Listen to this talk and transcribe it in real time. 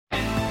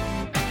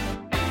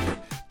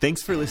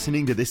Thanks for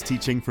listening to this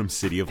teaching from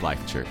City of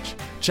Life Church.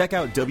 Check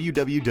out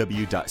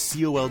www.col.tv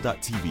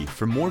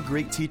for more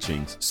great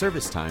teachings,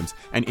 service times,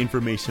 and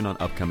information on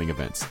upcoming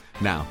events.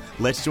 Now,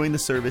 let's join the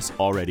service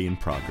already in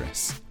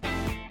progress.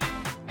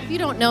 If you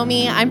don't know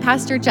me, I'm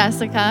Pastor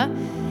Jessica,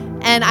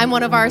 and I'm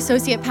one of our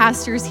associate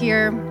pastors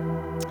here.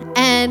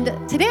 And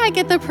today I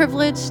get the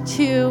privilege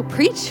to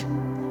preach.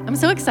 I'm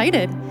so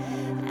excited.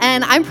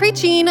 And I'm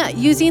preaching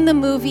using the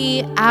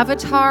movie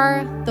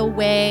Avatar: The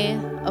Way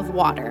of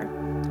Water.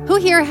 Who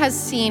here has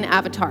seen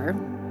Avatar?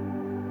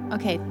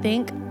 Okay,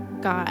 thank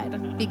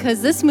God,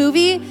 because this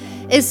movie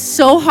is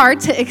so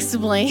hard to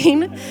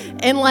explain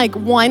in like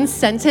one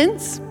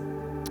sentence.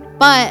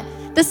 But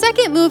the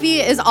second movie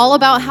is all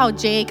about how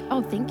Jake,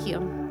 oh, thank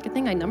you. Good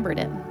thing I numbered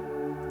it.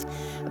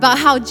 About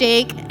how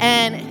Jake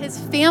and his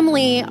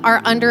family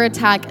are under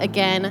attack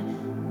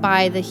again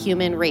by the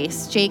human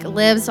race. Jake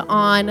lives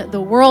on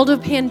the world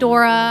of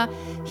Pandora.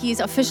 He's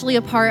officially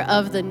a part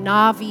of the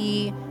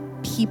Na'vi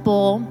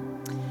people.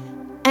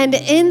 And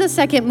in the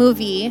second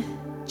movie,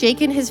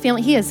 Jake and his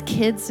family, he has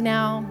kids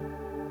now,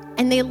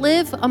 and they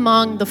live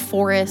among the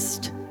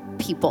forest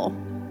people.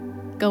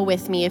 Go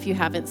with me if you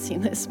haven't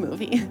seen this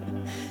movie.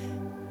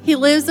 He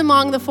lives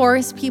among the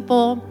forest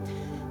people,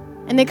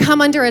 and they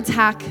come under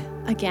attack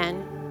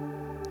again.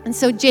 And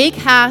so Jake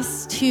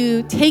has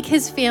to take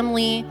his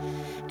family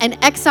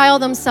and exile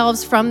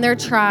themselves from their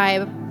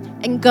tribe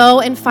and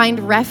go and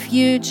find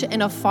refuge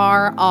in a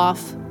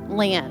far-off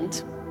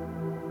land.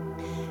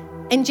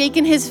 And Jake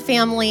and his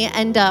family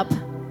end up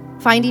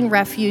finding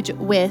refuge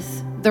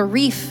with the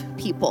reef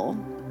people,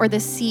 or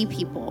the sea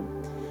people.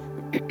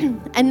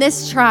 And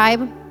this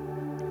tribe,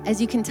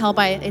 as you can tell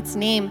by its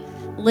name,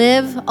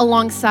 live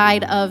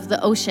alongside of the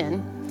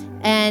ocean.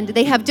 And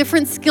they have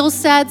different skill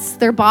sets.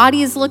 Their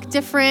bodies look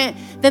different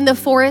than the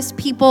forest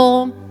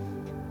people.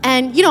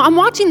 And, I'm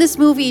watching this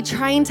movie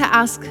trying to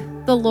ask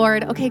the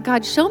Lord, okay,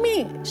 God, show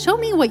me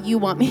what you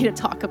want me to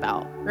talk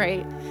about,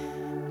 right?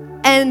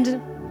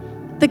 And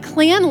the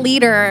clan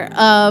leader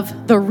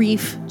of the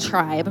reef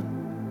tribe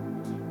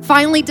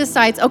finally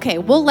decides, okay,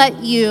 we'll let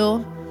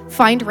you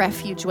find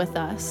refuge with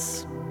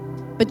us.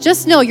 But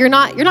just know you're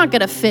not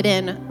going to fit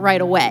in right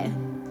away.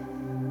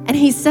 And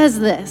he says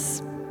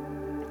this.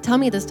 Tell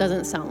me this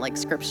doesn't sound like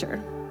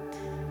scripture.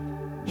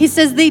 He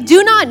says, they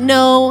do not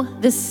know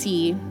the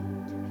sea,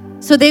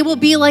 so they will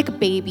be like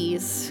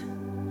babies,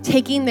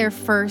 taking their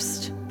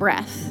first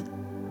breath.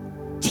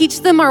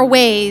 Teach them our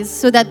ways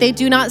so that they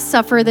do not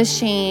suffer the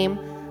shame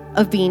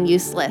of being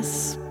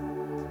useless.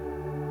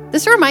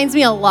 This reminds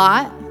me a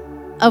lot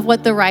of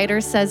what the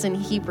writer says in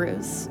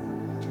Hebrews.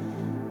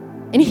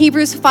 In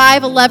Hebrews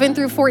 5:11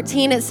 through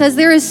 14, it says,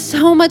 there is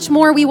so much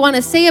more we want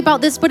to say about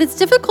this, but it's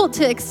difficult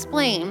to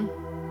explain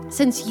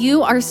since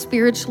you are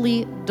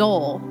spiritually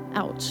dull.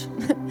 Ouch.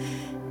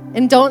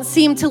 And don't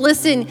seem to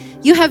listen.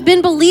 You have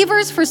been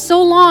believers for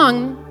so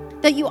long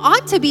that you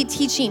ought to be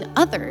teaching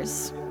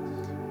others.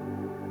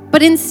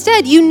 But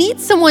instead, you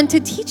need someone to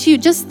teach you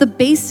just the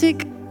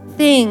basic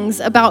things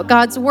about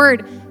God's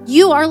word.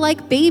 You are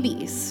like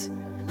babies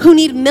who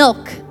need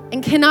milk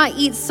and cannot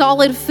eat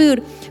solid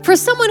food. For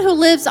someone who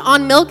lives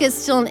on milk is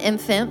still an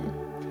infant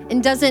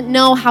and doesn't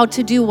know how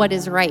to do what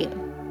is right.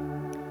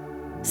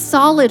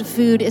 Solid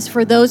food is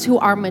for those who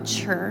are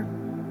mature,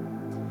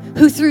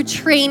 who through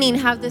training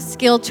have the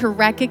skill to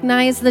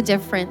recognize the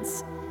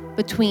difference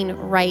between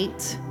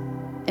right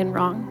and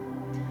wrong.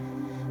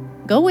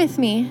 Go with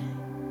me,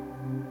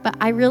 but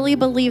I really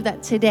believe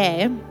that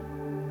today,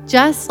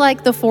 just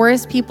like the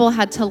forest people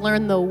had to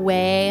learn the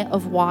way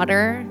of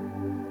water,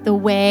 the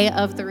way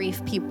of the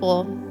reef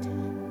people,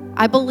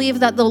 I believe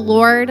that the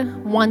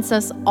Lord wants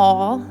us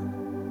all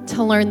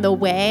to learn the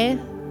way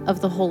of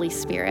the Holy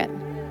Spirit.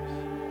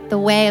 The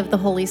way of the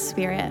Holy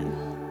Spirit.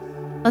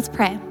 Let's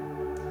pray.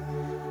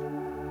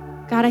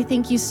 God, I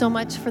thank you so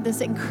much for this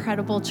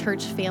incredible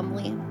church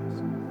family.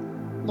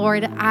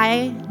 Lord,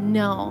 I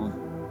know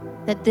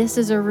that this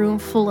is a room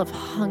full of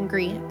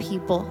hungry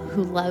people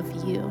who love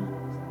you.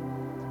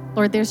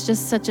 Lord, there's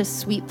just such a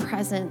sweet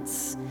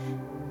presence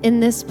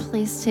in this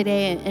place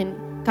today.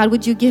 And God,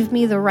 would you give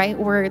me the right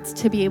words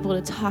to be able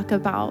to talk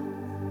about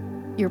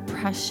your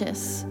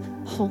precious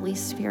Holy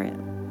Spirit?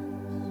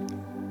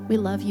 We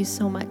love you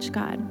so much,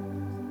 God.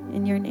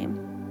 In your name,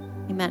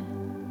 amen.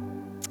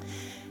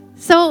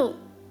 So,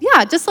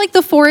 just like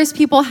the forest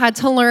people had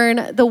to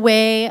learn the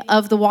way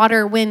of the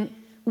water, when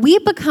we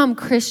become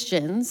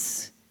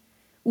Christians,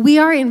 we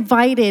are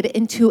invited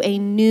into a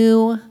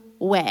new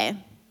way.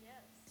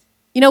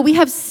 We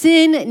have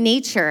sin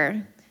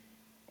nature.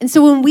 And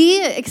so when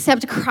we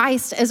accept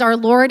Christ as our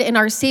Lord and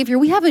our Savior,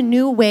 we have a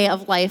new way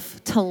of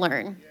life to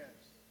learn.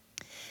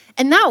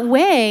 And that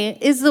way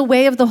is the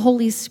way of the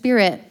Holy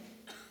Spirit.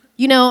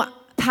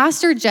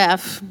 Pastor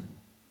Jeff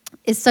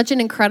is such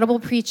an incredible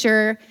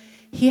preacher.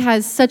 He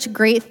has such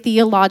great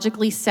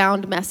theologically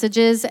sound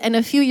messages. And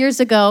a few years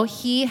ago,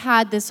 he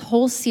had this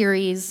whole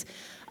series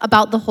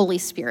about the Holy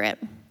Spirit.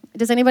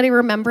 Does anybody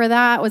remember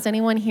that? Was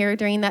anyone here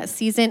during that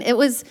season? It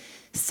was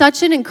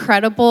such an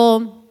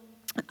incredible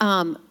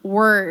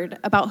word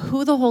about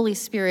who the Holy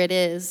Spirit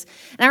is.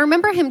 And I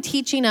remember him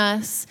teaching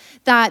us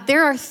that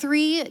there are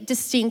 3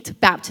 distinct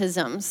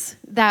baptisms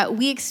that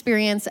we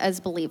experience as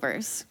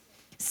believers.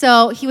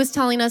 So he was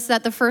telling us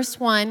that the first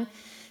one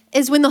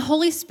is when the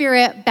Holy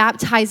Spirit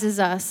baptizes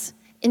us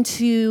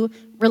into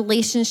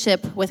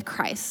relationship with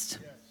Christ.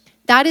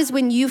 That is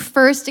when you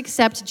first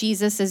accept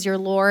Jesus as your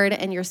Lord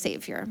and your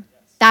Savior.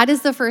 That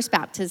is the first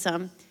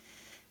baptism.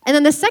 And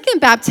then the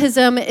second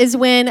baptism is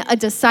when a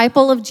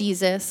disciple of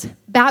Jesus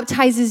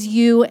baptizes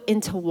you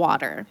into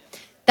water.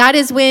 That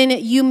is when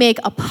you make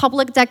a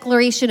public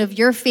declaration of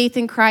your faith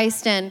in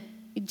Christ, and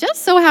you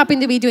just so happen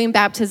to be doing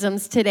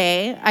baptisms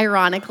today,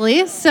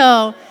 ironically,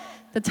 so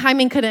the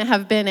timing couldn't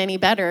have been any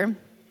better.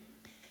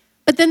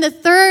 But then the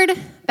third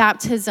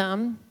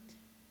baptism,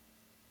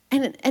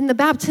 and the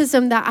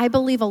baptism that I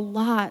believe a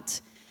lot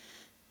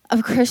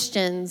of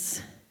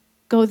Christians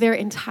go their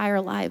entire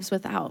lives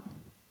without,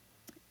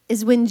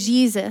 is when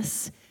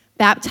Jesus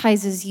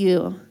baptizes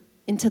you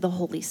into the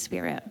Holy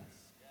Spirit.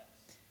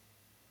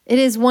 It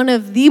is one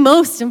of the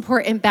most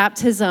important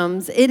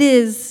baptisms. It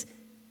is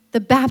the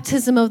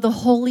baptism of the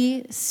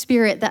Holy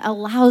Spirit that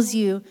allows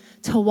you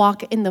to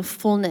walk in the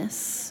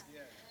fullness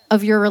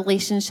of your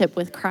relationship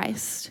with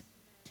Christ.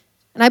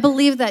 And I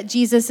believe that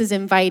Jesus is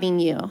inviting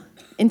you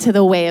into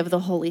the way of the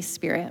Holy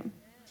Spirit.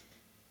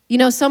 You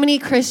know, so many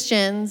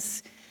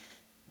Christians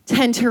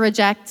tend to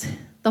reject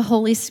the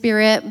Holy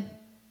Spirit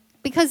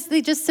because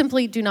they just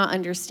simply do not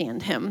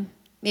understand him.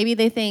 Maybe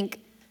they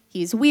think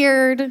he's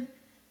weird,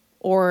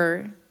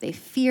 or they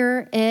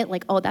fear it,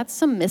 like, oh, that's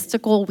some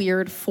mystical,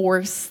 weird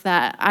force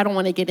that I don't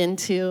want to get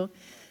into.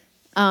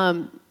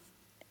 And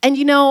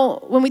you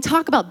know, when we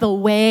talk about the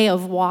way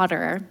of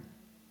water,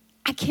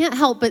 I can't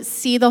help but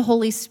see the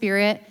Holy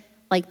Spirit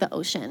like the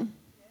ocean.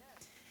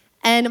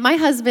 And my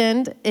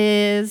husband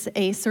is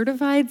a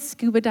certified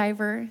scuba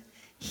diver.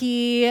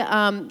 He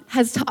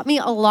has taught me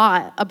a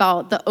lot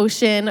about the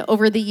ocean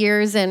over the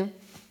years. And,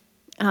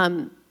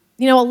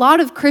 you know, a lot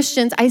of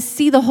Christians, I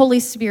see the Holy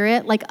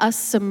Spirit like us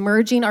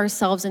submerging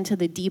ourselves into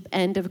the deep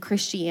end of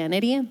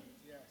Christianity.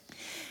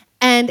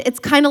 And it's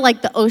kind of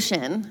like the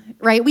ocean,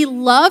 right? We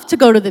love to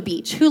go to the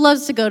beach. Who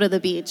loves to go to the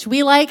beach?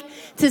 We like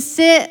to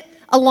sit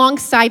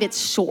alongside its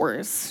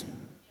shores.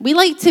 We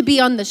like to be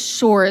on the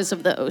shores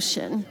of the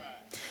ocean.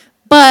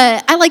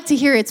 But I like to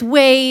hear its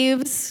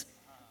waves.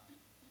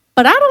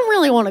 But I don't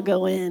really want to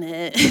go in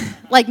it.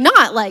 Like,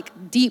 not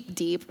like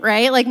deep,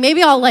 right? Like,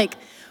 maybe I'll like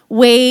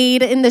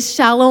wade in the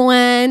shallow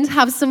end,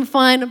 have some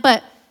fun.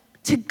 But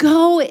to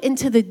go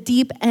into the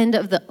deep end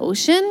of the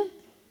ocean,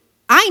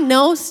 I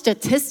know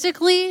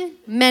statistically,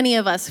 many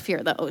of us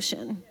fear the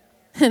ocean.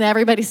 And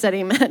everybody said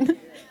amen.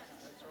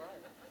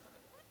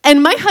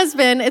 And my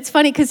husband, it's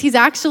funny because he's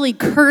actually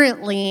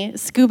currently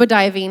scuba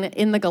diving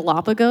in the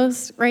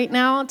Galapagos right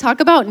now. Talk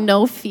about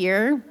no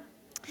fear.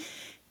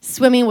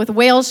 Swimming with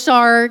whale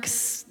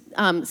sharks,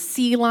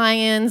 sea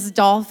lions,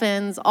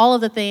 dolphins, all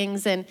of the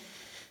things. And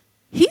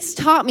he's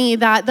taught me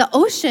that the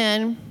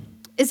ocean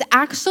is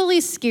actually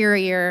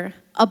scarier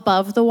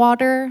above the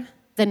water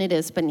than it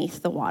is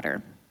beneath the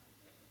water.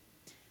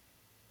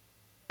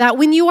 That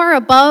when you are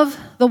above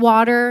the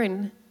water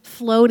and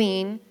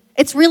floating,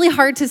 it's really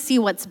hard to see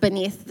what's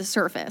beneath the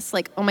surface.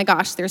 Like, oh my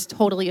gosh, there's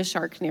totally a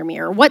shark near me.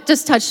 Or what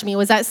just touched me?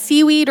 Was that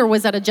seaweed or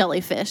was that a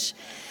jellyfish?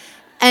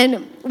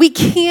 And we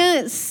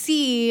can't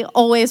see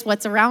always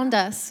what's around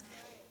us.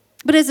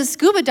 But as a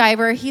scuba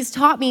diver, he's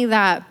taught me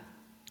that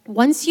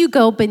once you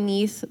go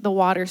beneath the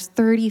water's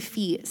 30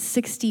 feet,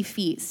 60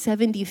 feet,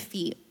 70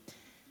 feet,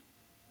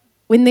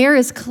 when there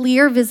is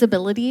clear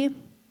visibility,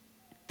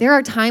 there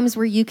are times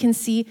where you can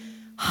see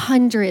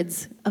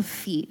hundreds of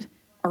feet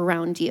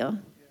around you.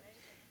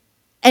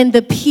 And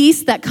the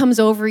peace that comes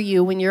over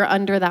you when you're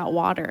under that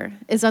water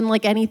is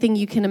unlike anything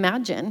you can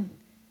imagine.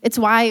 It's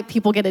why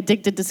people get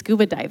addicted to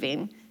scuba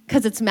diving,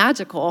 because it's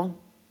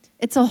magical.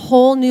 It's a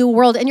whole new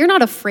world. And you're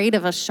not afraid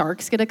of a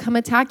shark's going to come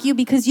attack you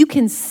because you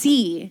can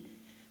see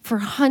for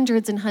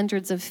hundreds and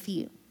hundreds of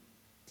feet.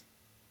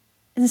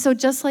 And so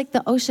just like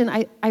the ocean,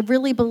 I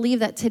really believe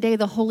that today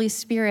the Holy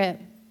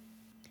Spirit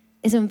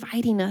is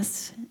inviting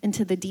us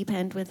into the deep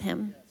end with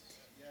him.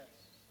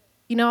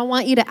 You know, I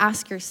want you to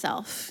ask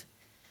yourself,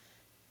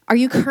 are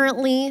you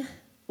currently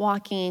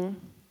walking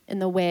in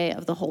the way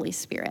of the Holy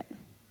Spirit?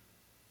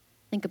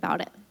 Think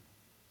about it.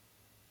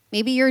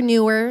 Maybe you're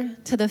newer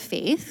to the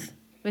faith,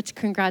 which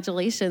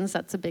congratulations,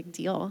 that's a big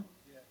deal.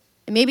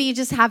 And maybe you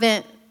just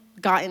haven't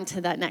gotten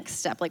to that next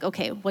step. Like,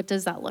 okay, what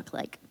does that look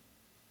like?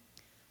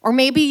 Or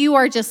maybe you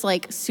are just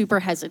like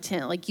super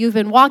hesitant. Like you've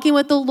been walking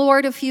with the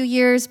Lord a few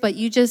years, but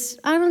you just,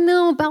 I don't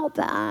know about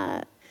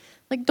that.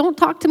 Like, don't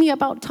talk to me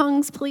about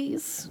tongues,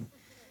 please.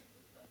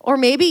 Or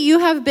maybe you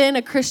have been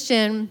a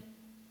Christian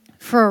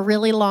for a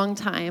really long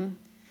time.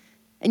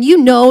 And you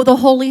know the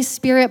Holy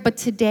Spirit, but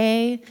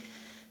today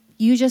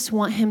you just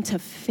want him to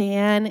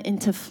fan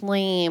into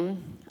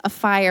flame a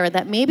fire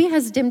that maybe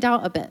has dimmed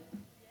out a bit.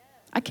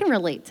 I can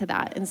relate to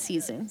that in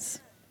seasons.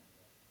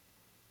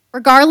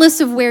 Regardless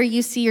of where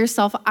you see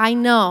yourself, I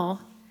know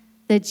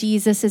that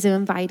Jesus is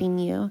inviting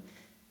you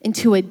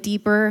into a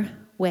deeper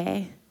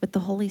way with the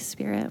Holy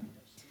Spirit.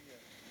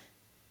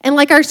 And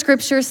like our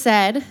scripture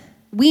said,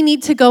 we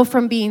need to go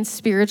from being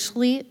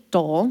spiritually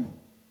dull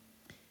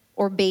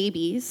or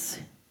babies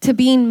to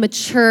being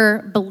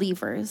mature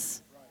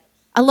believers.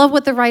 I love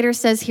what the writer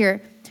says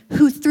here,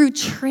 who through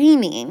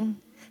training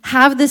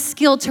have the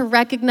skill to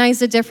recognize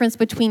the difference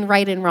between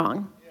right and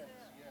wrong.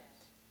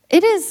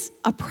 It is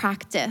a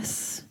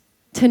practice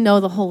to know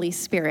the Holy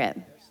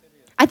Spirit.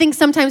 I think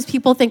sometimes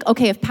people think,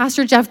 okay, if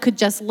Pastor Jeff could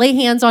just lay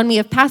hands on me,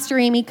 if Pastor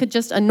Amy could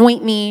just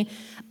anoint me,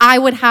 I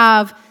would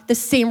have the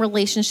same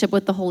relationship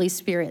with the Holy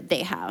Spirit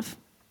they have.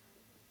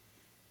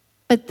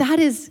 But that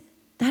is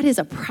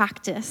a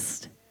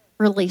practiced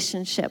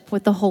relationship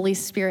with the Holy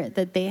Spirit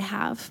that they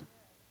have.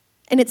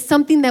 And it's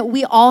something that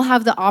we all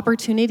have the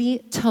opportunity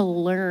to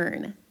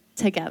learn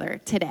together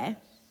today.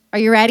 Are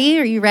you ready?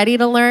 Are you ready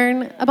to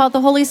learn about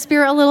the Holy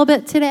Spirit a little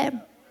bit today?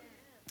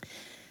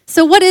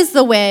 So what is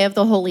the way of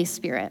the Holy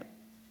Spirit?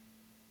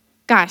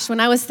 Gosh, when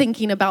I was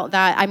thinking about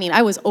that,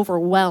 I was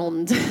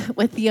overwhelmed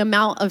with the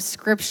amount of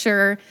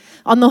scripture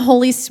on the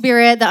Holy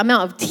Spirit, the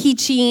amount of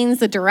teachings,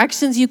 the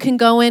directions you can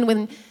go in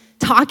when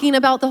talking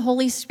about the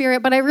Holy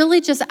Spirit. But I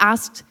really just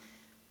asked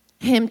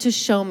him to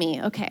show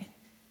me, okay,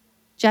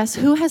 Jess,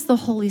 who has the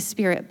Holy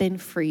Spirit been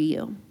for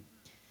you?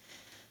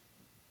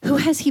 Who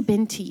has he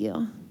been to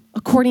you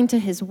according to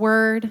his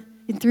word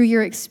and through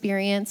your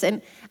experience?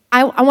 And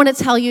I want to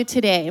tell you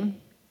today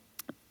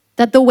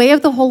that the way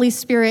of the Holy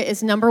Spirit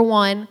is, number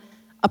one,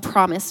 a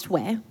promised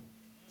way.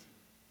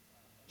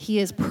 He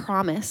is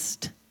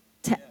promised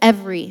to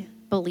every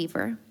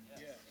believer.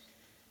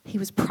 He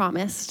was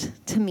promised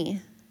to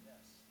me.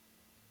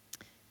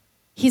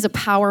 He's a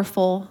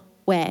powerful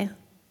way.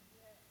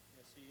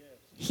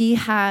 He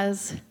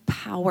has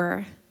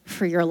power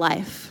for your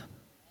life.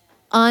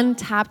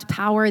 Untapped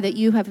power that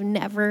you have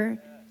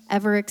never,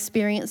 ever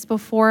experienced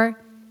before.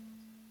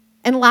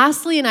 And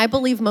lastly, and I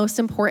believe most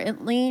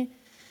importantly,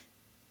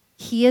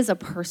 he is a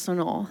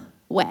personal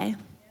way.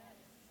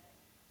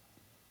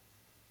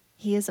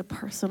 He is a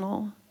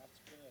personal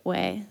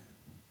way.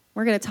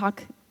 We're going to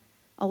talk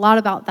a lot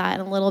about that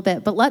in a little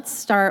bit, but let's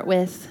start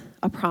with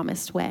a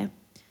promised way.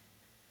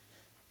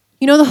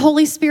 You know, the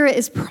Holy Spirit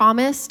is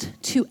promised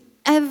to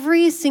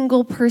every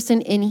single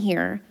person in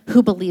here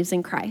who believes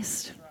in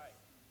Christ.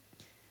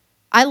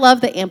 I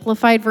love the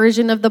amplified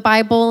version of the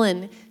Bible,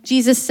 and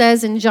Jesus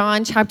says in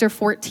John chapter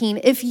 14,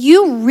 if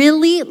you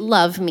really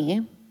love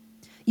me,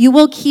 you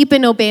will keep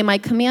and obey my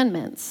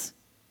commandments.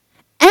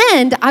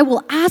 And I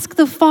will ask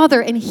the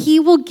Father, and he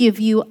will give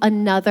you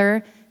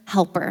another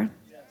helper.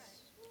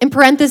 In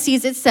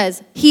parentheses, it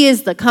says, he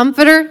is the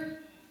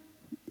comforter,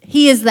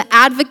 he is the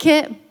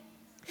advocate,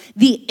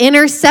 the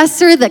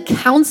intercessor, the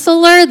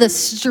counselor, the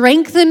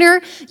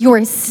strengthener,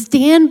 your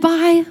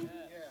standby,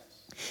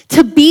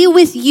 to be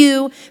with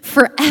you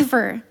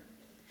forever.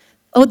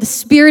 Oh, the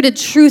Spirit of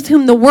truth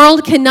whom the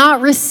world cannot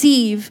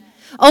receive.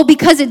 Oh,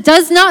 because it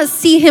does not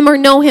see him or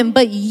know him,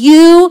 but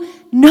you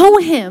know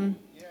him.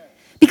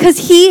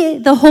 Because he,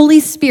 the Holy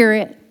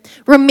Spirit,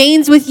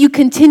 remains with you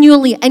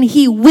continually, and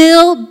he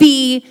will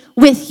be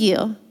with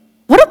you.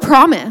 What a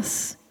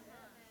promise.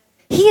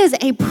 He is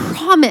a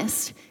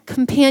promised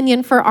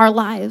companion for our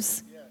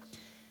lives.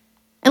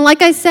 And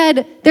like I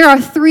said, there are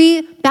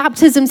 3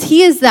 baptisms.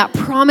 He is that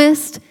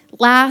promised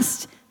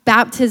last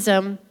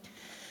baptism.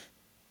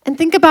 And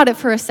think about it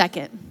for a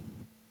second.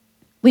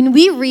 When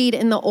we read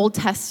in the Old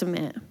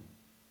Testament,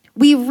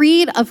 we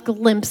read of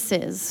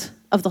glimpses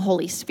of the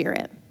Holy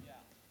Spirit.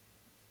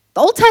 The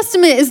Old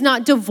Testament is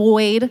not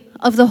devoid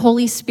of the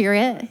Holy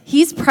Spirit.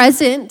 He's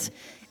present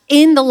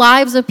in the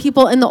lives of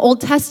people in the Old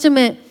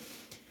Testament,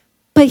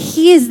 but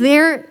he is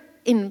there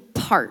in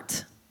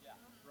part,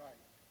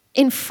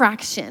 in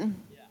fraction.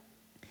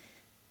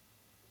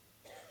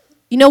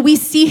 You know, we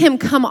see him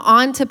come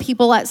on to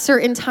people at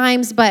certain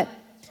times, but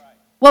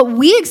what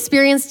we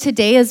experience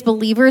today as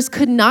believers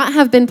could not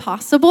have been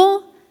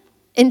possible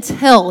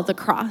until the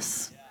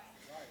cross.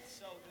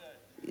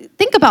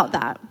 Think about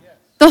that.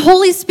 The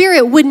Holy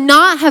Spirit would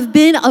not have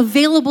been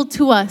available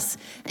to us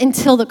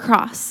until the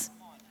cross.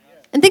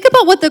 And think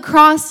about what the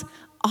cross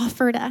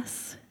offered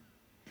us.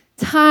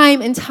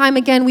 Time and time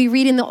again, we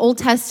read in the Old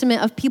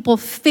Testament of people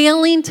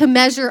failing to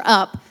measure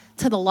up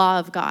to the law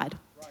of God.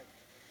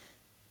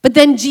 But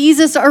then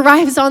Jesus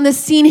arrives on the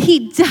scene.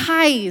 He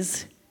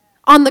dies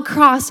on the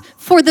cross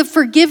for the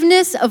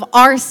forgiveness of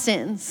our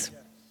sins.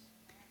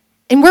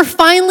 And we're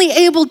finally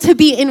able to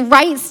be in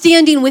right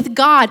standing with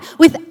God,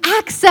 with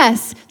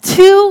access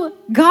to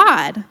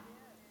God.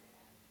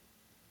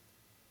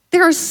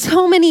 There are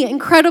so many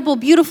incredible,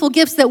 beautiful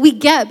gifts that we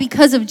get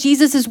because of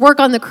Jesus' work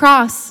on the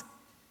cross.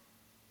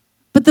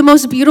 But the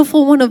most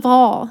beautiful one of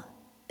all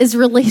is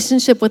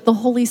relationship with the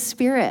Holy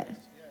Spirit.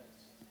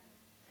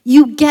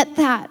 You get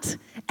that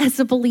as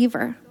a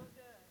believer.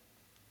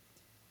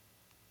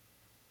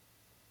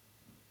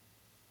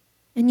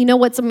 And you know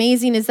what's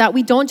amazing is that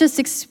we don't just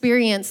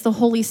experience the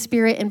Holy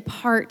Spirit in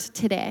part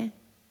today,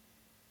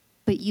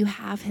 but you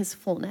have his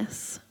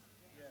fullness.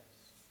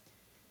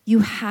 You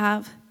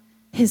have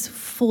his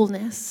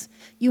fullness.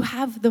 You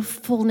have the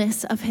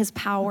fullness of his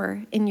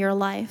power in your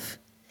life.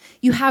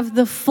 You have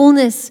the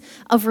fullness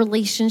of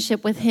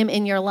relationship with him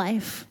in your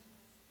life.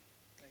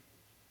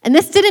 And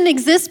this didn't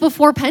exist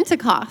before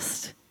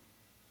Pentecost.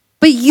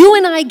 But you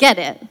and I get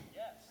it.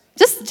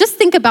 Just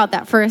think about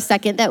that for a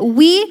second, that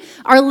we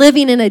are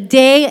living in a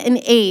day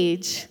and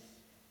age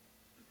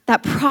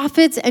that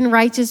prophets and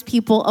righteous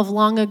people of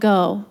long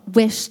ago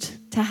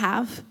wished to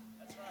have.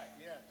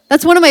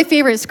 That's one of my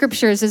favorite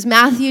scriptures is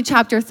Matthew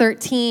chapter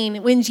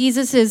 13, when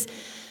Jesus is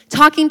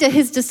talking to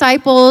his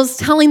disciples,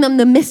 telling them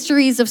the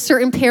mysteries of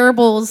certain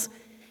parables.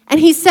 And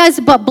he says,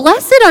 "But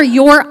blessed are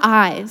your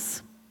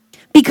eyes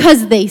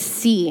because they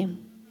see,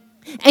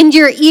 and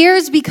your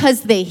ears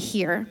because they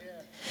hear.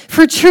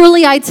 For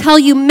truly I tell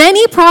you,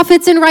 many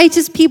prophets and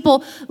righteous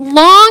people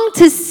long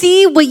to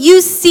see what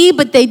you see,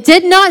 but they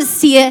did not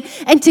see it,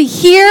 and to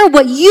hear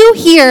what you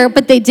hear,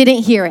 but they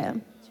didn't hear it."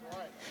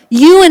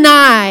 You and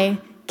I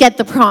get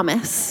the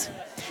promise.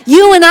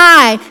 You and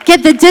I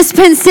get the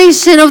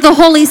dispensation of the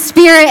Holy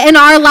Spirit in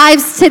our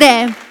lives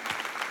today.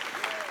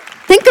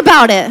 Think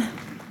about it.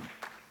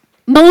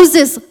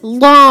 Moses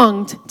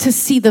longed to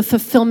see the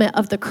fulfillment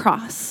of the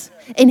cross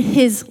in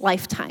his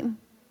lifetime.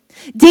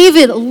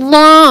 David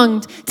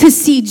longed to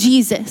see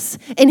Jesus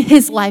in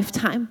his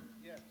lifetime.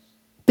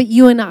 But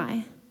you and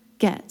I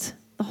get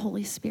the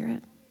Holy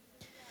Spirit.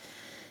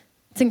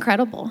 It's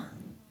incredible.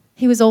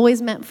 He was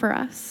always meant for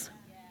us.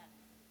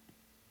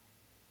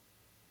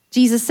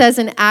 Jesus says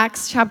in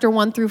Acts chapter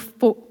 4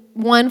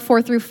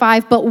 through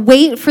 5, "But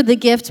wait for the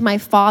gift my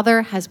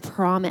Father has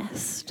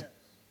promised.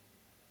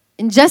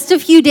 In just a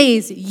few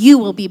days, you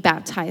will be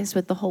baptized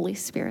with the Holy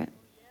Spirit."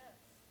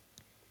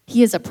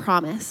 He is a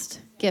promised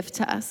gift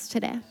to us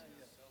today.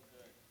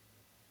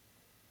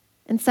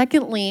 And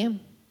secondly,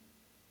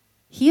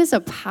 he is a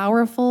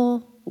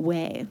powerful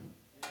way.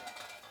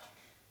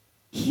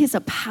 He is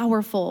a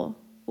powerful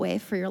way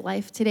for your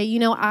life today. You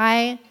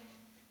know,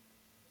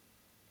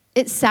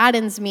 it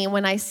saddens me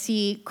when I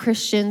see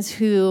Christians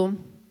who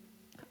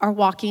are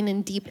walking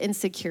in deep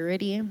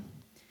insecurity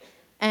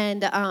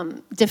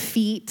and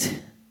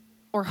defeat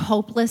or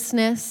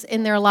hopelessness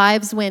in their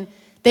lives when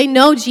they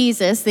know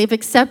Jesus, they've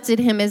accepted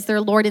him as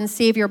their Lord and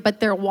Savior, but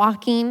they're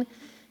walking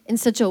in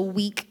such a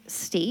weak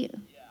state.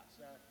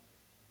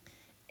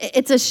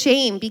 It's a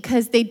shame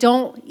because they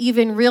don't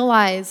even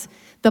realize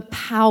the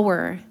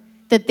power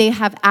that they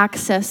have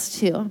access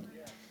to.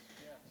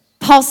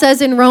 Paul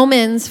says in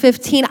Romans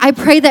 15, "I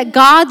pray that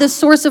God, the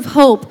source of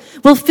hope,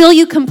 will fill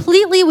you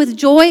completely with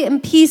joy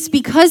and peace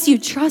because you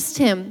trust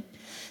him.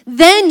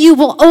 Then you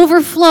will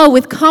overflow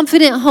with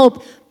confident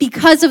hope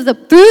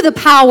through the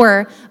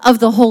power of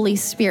the Holy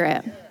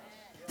Spirit."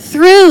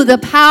 Through the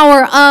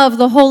power of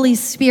the Holy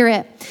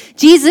Spirit.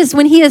 Jesus,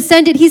 when he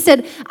ascended, he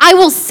said, "I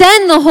will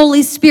send the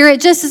Holy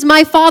Spirit just as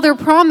my Father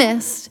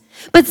promised.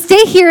 But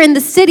stay here in the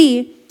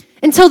city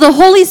until the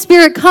Holy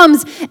Spirit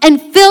comes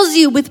and fills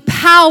you with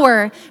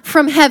power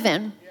from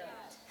heaven."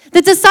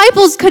 The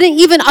disciples couldn't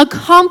even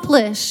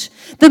accomplish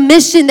the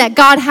mission that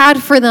God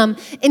had for them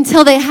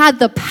until they had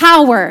the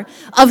power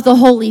of the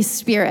Holy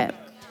Spirit.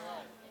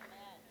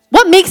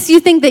 What makes you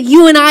think that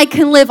you and I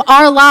can live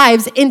our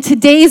lives in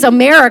today's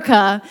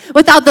America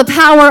without the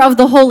power of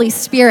the Holy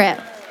Spirit?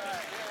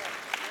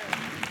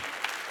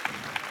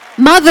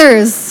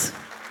 Mothers,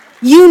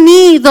 you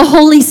need the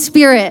Holy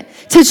Spirit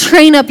to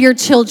train up your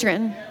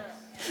children.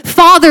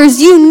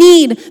 Fathers, you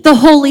need the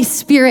Holy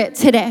Spirit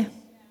today.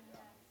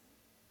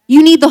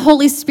 You need the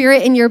Holy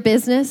Spirit in your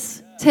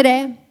business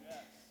today.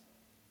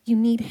 You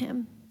need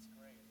him.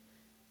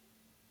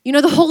 You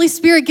know, the Holy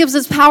Spirit gives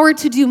us power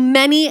to do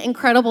many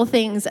incredible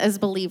things as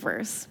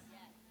believers.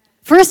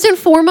 First and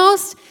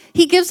foremost,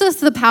 he gives us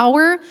the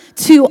power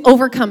to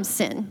overcome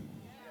sin.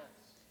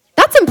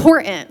 That's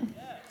important.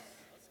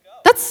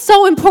 That's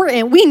so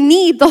important. We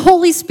need the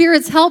Holy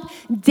Spirit's help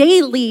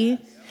daily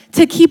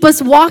to keep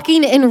us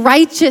walking in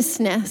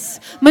righteousness,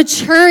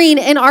 maturing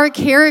in our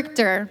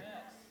character.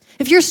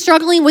 If you're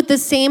struggling with the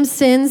same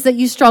sins that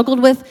you struggled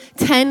with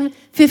 10,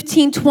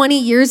 15, 20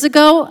 years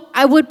ago,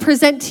 I would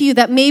present to you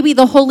that maybe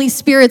the Holy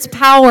Spirit's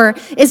power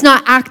is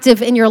not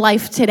active in your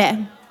life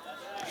today.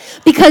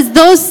 Because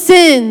those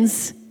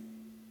sins,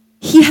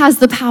 he has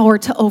the power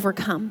to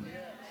overcome.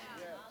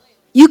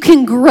 You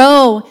can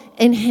grow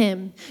in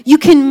him. You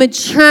can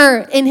mature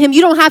in him.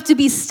 You don't have to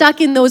be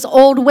stuck in those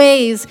old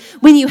ways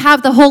when you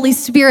have the Holy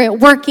Spirit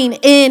working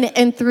in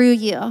and through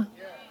you.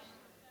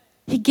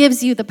 He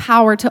gives you the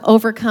power to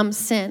overcome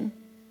sin.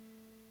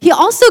 He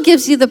also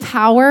gives you the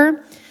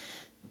power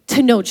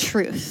to know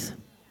truth.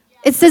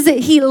 It says that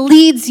he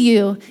leads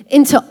you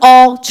into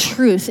all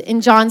truth in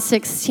John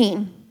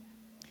 16.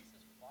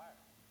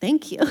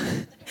 Thank you.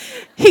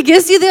 He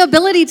gives you the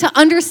ability to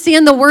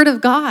understand the word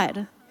of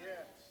God.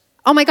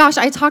 Oh my gosh,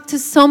 I talk to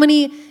so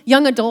many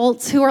young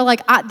adults who are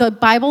like, the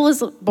Bible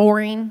is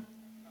boring.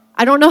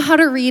 I don't know how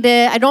to read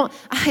it.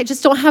 I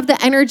just don't have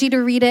the energy to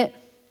read it.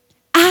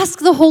 Ask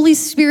the Holy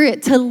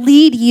Spirit to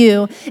lead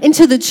you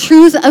into the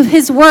truth of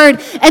his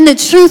word, and the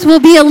truth will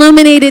be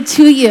illuminated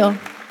to you.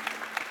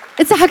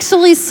 It's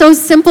actually so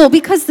simple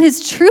because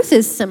his truth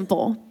is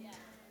simple.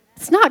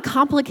 It's not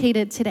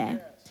complicated today.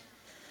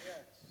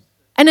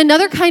 And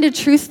another kind of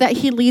truth that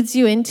he leads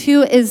you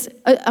into is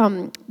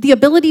the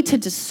ability to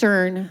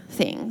discern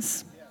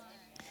things.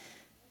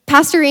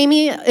 Pastor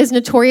Amy is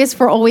notorious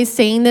for always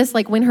saying this,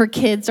 like when her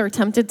kids are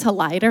tempted to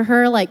lie to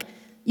her, like,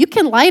 you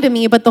can lie to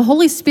me, but the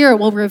Holy Spirit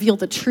will reveal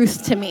the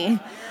truth to me.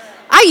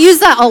 I use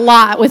that a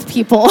lot with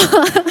people.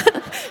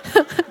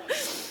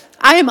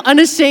 I am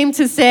unashamed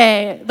to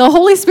say the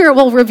Holy Spirit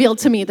will reveal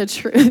to me the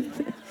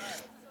truth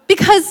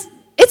because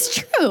it's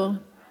true.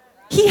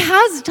 He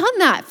has done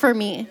that for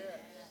me,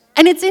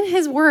 and it's in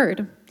his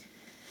word.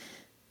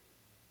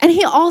 And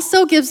he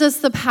also gives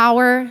us the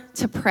power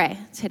to pray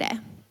today.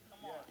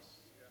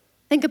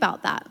 Think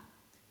about that.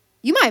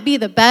 You might be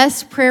the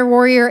best prayer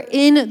warrior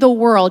in the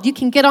world. You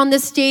can get on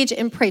this stage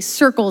and pray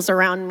circles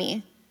around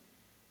me.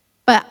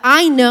 But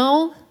I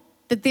know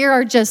that there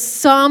are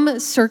just some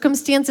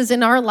circumstances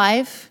in our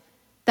life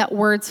that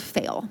words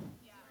fail.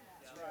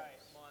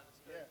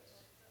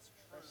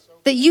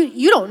 That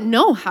you don't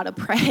know how to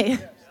pray.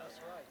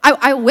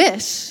 I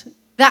wish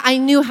that I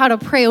knew how to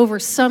pray over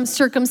some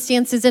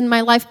circumstances in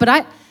my life, but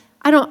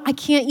I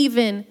can't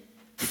even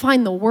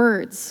find the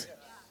words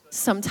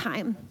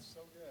sometime.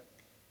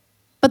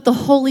 But the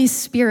Holy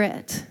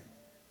Spirit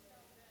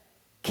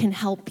can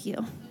help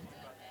you.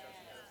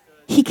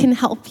 He can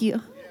help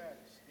you.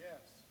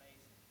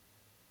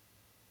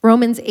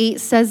 Romans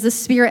 8 says the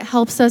Spirit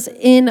helps us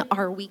in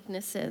our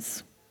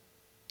weaknesses.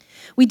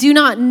 We do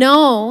not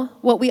know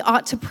what we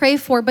ought to pray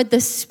for, but the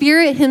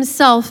Spirit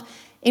himself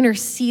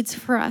intercedes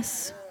for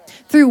us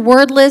through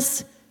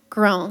wordless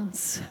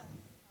groans.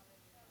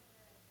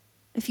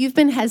 If you've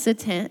been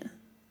hesitant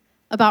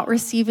about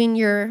receiving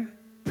your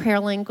prayer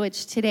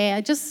language today,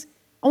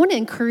 I want to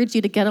encourage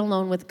you to get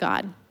alone with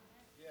God.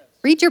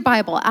 Read your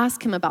Bible.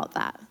 Ask him about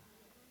that.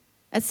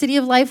 At City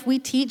of Life, we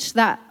teach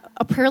that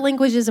a prayer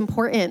language is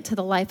important to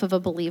the life of a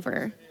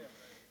believer.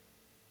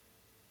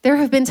 There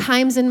have been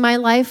times in my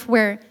life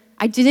where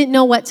I didn't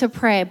know what to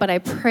pray, but I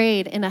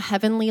prayed in a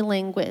heavenly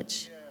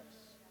language,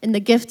 in the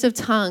gift of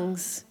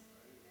tongues,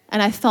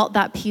 and I felt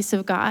that peace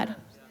of God.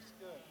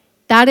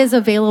 That is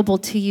available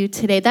to you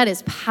today. That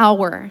is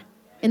power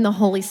in the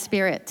Holy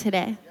Spirit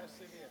today.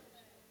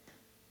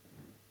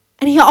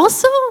 And he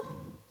also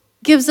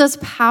gives us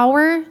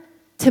power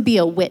to be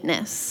a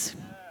witness.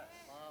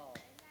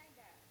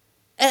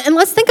 And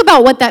let's think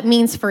about what that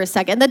means for a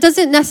second. That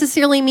doesn't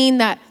necessarily mean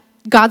that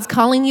God's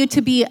calling you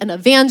to be an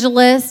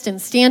evangelist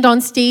and stand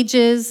on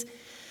stages.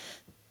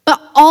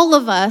 But all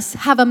of us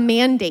have a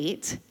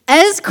mandate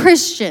as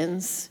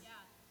Christians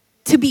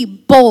to be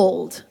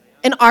bold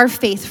in our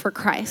faith for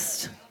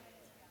Christ.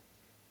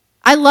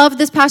 I love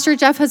this. Pastor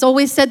Jeff has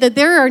always said that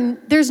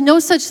there's no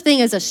such thing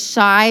as a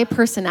shy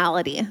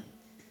personality.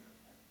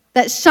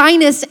 That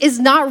shyness is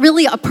not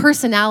really a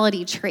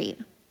personality trait.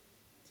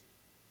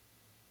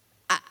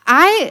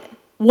 I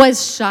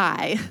was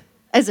shy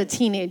as a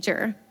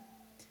teenager.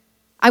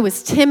 I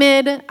was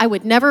timid. I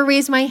would never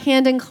raise my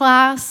hand in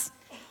class.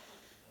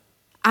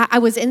 I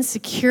was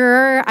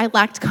insecure. I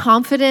lacked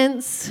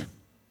confidence.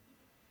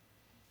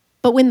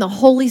 But when the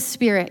Holy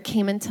Spirit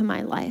came into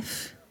my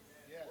life,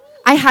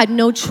 I had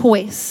no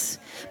choice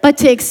but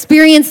to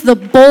experience the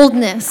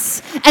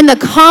boldness and the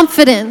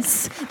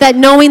confidence that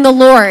knowing the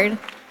Lord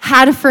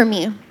had for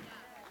me.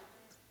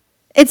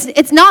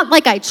 It's not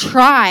like I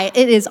try.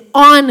 It is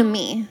on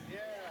me.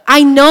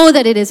 I know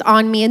that it is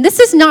on me. And this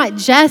is not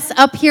Jess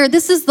up here.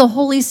 This is the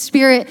Holy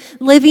Spirit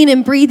living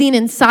and breathing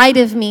inside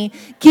of me,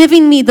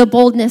 giving me the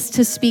boldness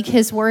to speak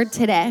his word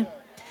today.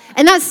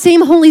 And that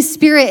same Holy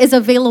Spirit is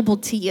available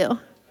to you.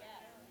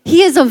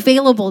 He is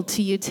available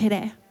to you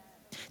today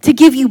to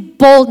give you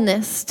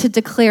boldness to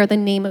declare the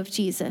name of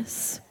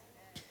Jesus.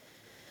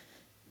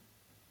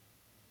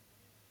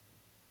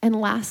 And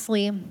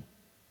lastly,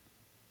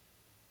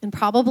 and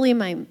probably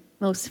my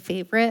most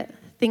favorite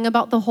thing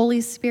about the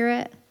Holy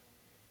Spirit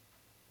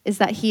is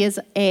that he is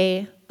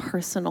a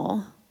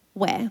personal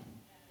way.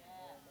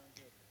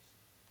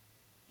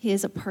 He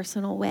is a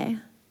personal way.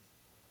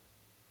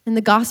 In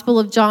the Gospel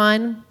of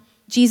John,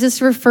 Jesus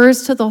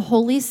refers to the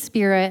Holy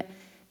Spirit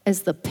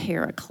as the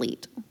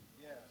Paraclete,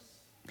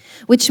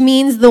 which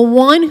means the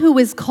one who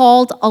is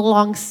called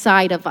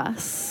alongside of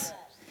us,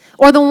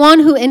 or the one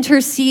who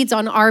intercedes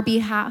on our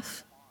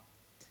behalf.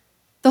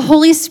 The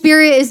Holy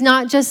Spirit is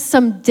not just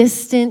some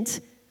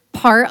distant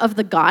part of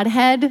the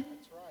Godhead.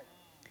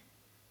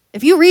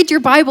 If you read your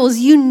Bibles,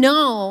 you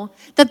know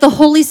that the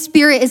Holy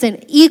Spirit is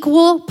an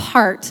equal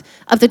part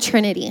of the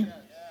Trinity.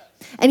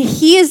 And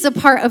he is the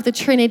part of the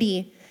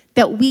Trinity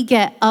that we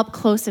get up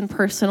close and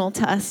personal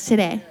to us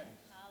today.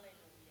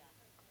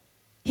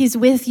 He's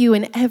with you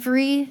in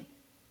every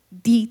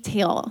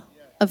detail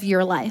of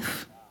your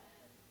life.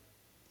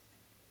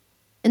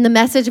 In the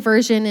Message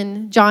version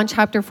in John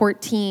chapter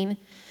 14,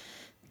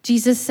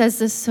 Jesus says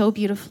this so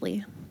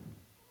beautifully.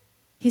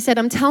 He said,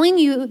 I'm telling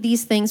you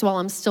these things while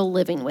I'm still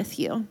living with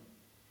you.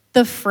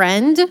 The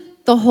friend,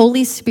 the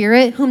Holy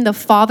Spirit, whom the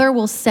Father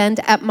will send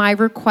at my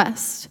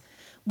request,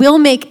 will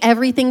make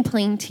everything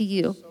plain to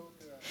you.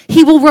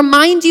 He will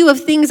remind you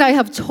of things I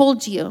have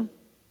told you.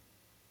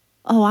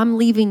 Oh, I'm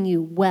leaving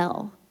you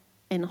well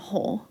and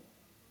whole.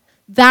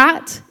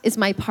 That is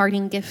my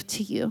parting gift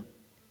to you,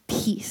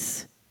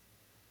 peace.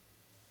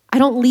 I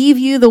don't leave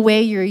you the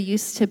way you're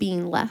used to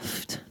being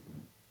left,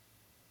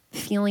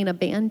 feeling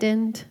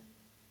abandoned,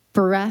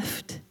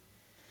 bereft.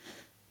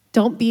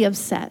 Don't be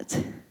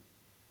upset.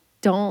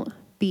 Don't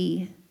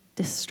be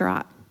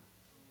distraught.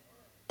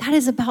 That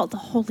is about the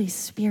Holy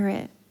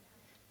Spirit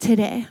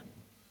today.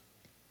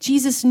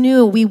 Jesus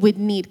knew we would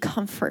need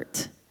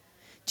comfort.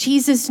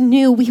 Jesus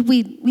knew we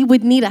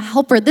would need a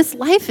helper. This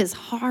life is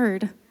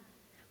hard.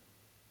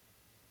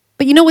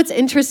 But you know what's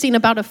interesting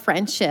about a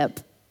friendship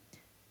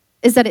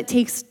is that it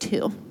takes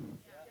two.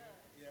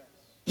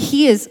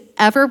 He is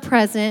ever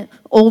present,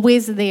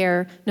 always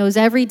there, knows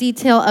every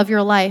detail of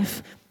your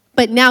life,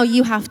 but now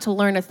you have to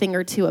learn a thing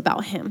or two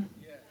about him.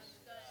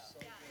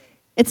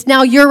 It's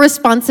now your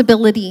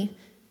responsibility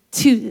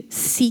to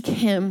seek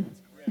him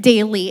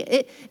daily.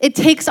 It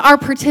takes our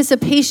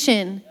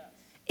participation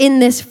in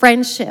this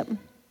friendship.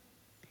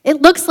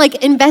 It looks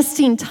like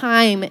investing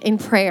time in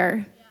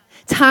prayer,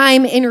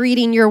 time in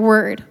reading your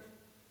word,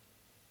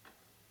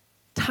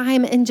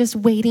 time in just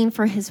waiting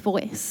for his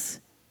voice.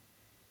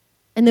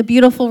 And the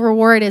beautiful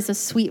reward is a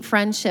sweet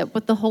friendship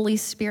with the Holy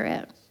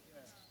Spirit.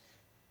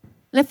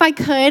 And if I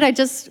could, I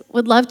just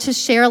would love to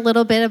share a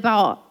little bit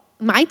about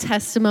my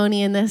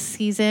testimony in this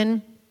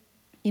season.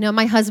 You know,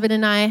 my husband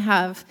and I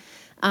have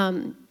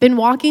been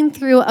walking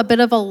through a bit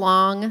of a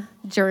long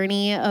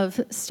journey of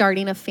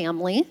starting a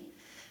family.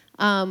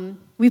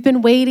 We've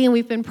been waiting,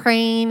 we've been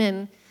praying,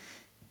 and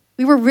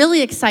we were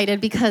really excited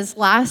because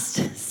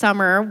last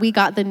summer we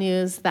got the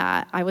news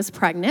that I was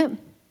pregnant.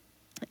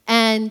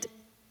 And,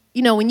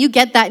 you know, when you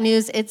get that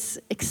news, it's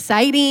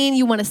exciting.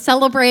 You want to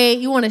celebrate.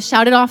 You want to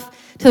shout it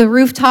off to the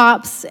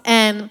rooftops.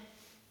 And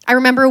I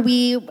remember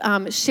we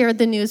shared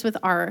the news with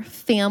our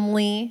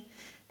family.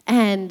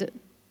 And,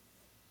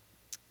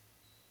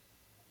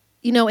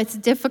 you know, it's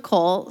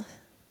difficult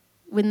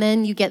when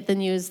then you get the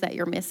news that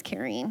you're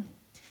miscarrying.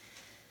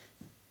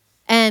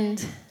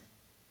 And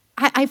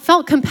I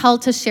felt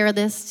compelled to share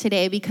this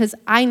today because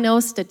I know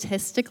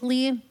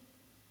statistically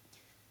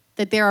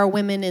that there are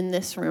women in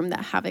this room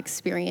that have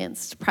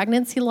experienced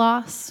pregnancy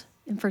loss,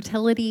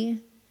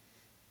 infertility,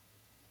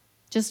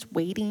 just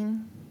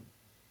waiting.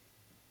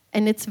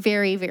 And it's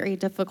very, very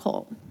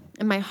difficult.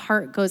 And my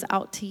heart goes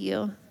out to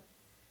you.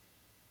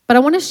 But I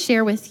want to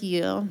share with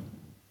you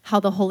how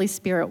the Holy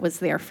Spirit was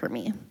there for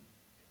me.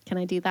 Can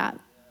I do that?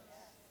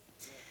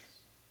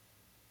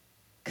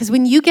 Because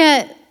when you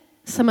get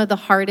some of the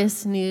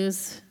hardest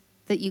news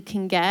that you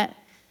can get,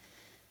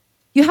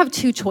 you have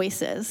two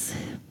choices.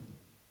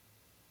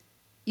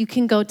 You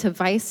can go to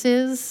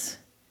vices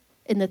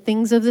and the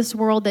things of this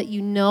world that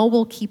you know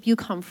will keep you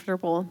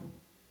comfortable,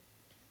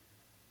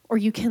 or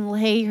you can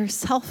lay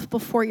yourself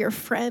before your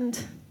friend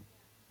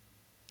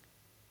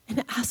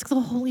and ask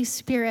the Holy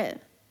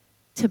Spirit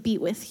to be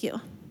with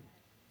you.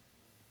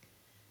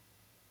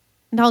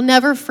 And I'll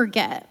never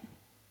forget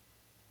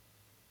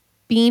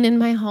being in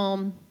my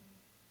home,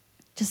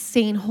 just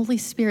saying, Holy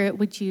Spirit,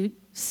 would you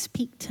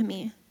speak to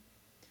me?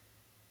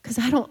 Because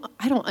I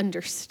don't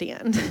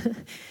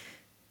understand.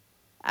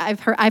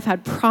 I've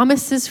had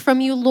promises from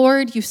you,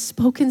 Lord. You've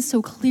spoken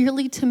so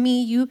clearly to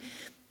me.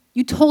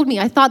 You told me.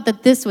 I thought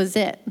that this was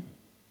it.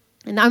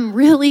 And I'm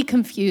really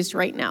confused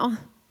right now.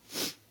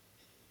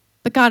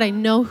 But God, I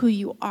know who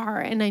you are,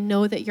 and I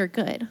know that you're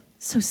good.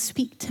 So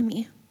speak to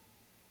me.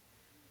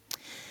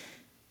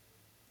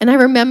 And I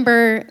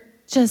remember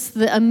just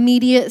the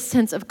immediate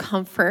sense of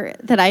comfort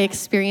that I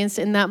experienced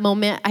in that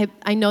moment.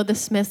 I know the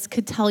Smiths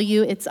could tell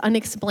you it's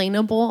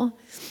unexplainable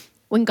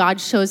when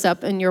God shows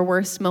up in your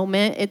worst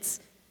moment. It's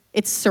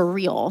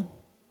surreal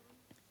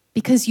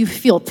because you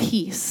feel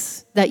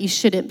peace that you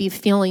shouldn't be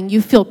feeling.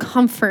 You feel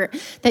comfort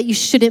that you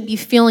shouldn't be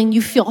feeling.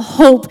 You feel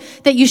hope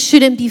that you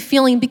shouldn't be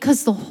feeling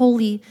because the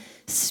Holy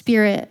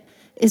Spirit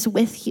is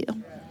with you.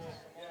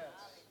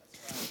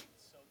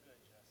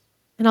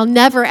 And I'll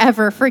never,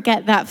 ever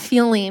forget that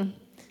feeling.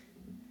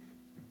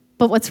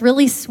 But what's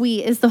really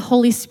sweet is the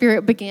Holy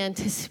Spirit began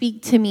to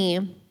speak to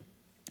me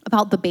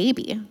about the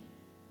baby.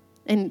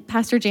 And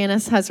Pastor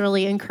Janice has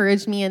really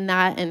encouraged me in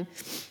that. And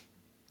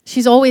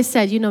she's always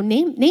said, you know,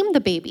 name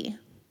the baby.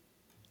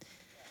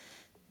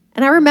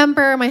 And I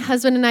remember my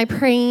husband and I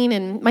praying,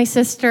 and my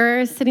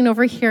sister sitting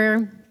over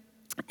here,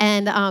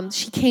 and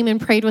she came and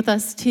prayed with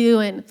us too.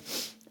 And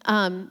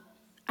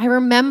I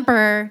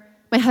remember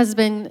my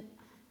husband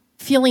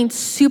feeling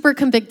super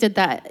convicted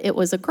that it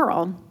was a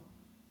girl.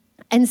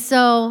 And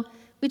so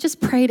we just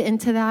prayed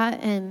into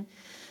that, and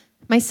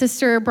my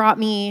sister brought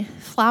me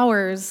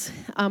flowers,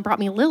 brought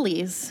me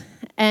lilies.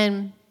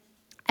 And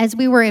as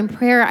we were in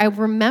prayer, I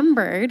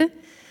remembered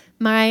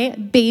my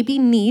baby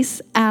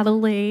niece,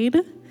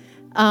 Adelaide.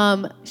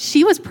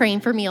 She was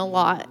praying for me a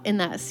lot in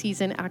that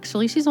season,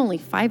 actually. She's only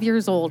 5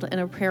 years old and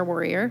a prayer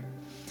warrior.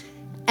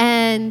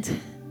 And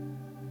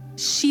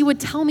she would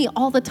tell me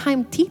all the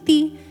time,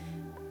 Titi,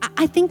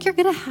 I think you're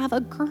going to have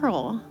a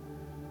girl.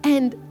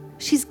 and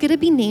she's gonna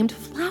be named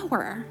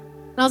Flower.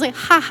 And I was like,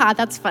 haha,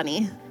 that's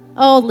funny.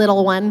 Oh,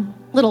 little one,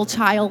 little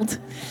child.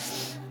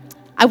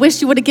 I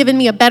wish you would have given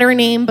me a better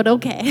name, but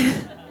okay.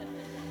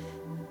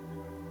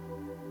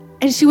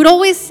 And she would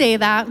always say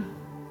that.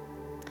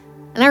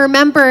 And I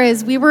remember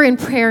as we were in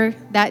prayer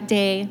that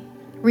day,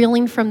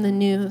 reeling from the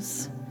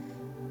news,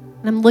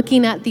 and I'm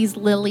looking at these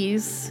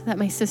lilies that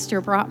my sister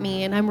brought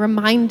me, and I'm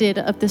reminded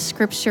of the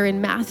scripture in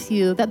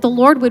Matthew that the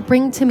Lord would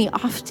bring to me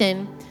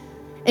often.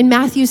 In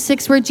Matthew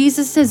 6, where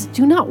Jesus says,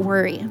 do not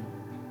worry.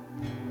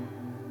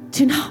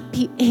 Do not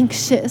be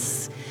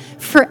anxious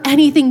for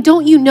anything.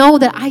 Don't you know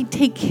that I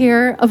take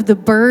care of the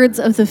birds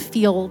of the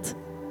field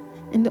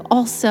and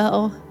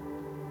also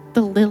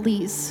the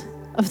lilies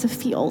of the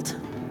field?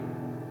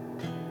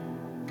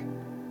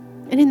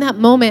 And in that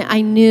moment,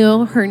 I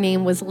knew her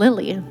name was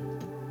Lily.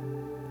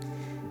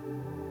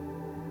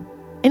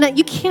 And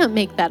you can't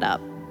make that up.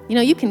 You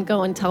know, you can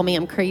go and tell me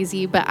I'm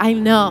crazy, but I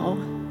know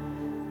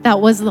that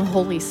was the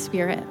Holy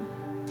Spirit.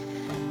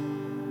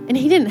 And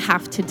he didn't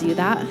have to do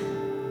that,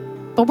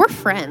 but we're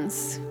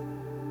friends.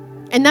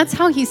 And that's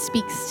how he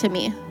speaks to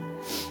me.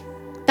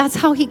 That's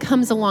how he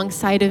comes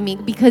alongside of me,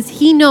 because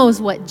he knows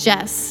what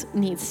Jess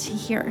needs to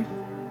hear.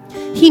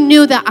 He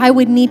knew that I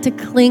would need to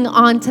cling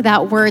on to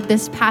that word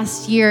this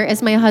past year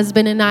as my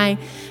husband and I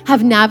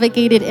have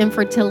navigated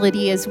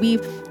infertility, as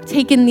we've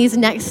taken these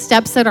next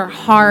steps that are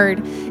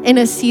hard in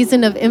a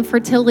season of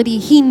infertility.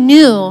 He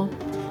knew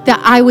that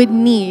I would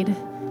need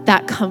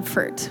that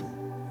comfort.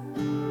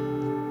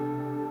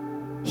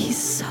 He's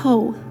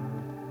so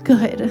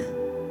good.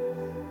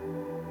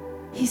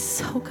 He's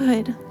so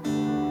good.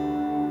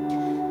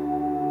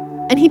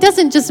 And he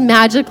doesn't just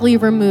magically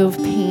remove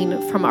pain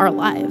from our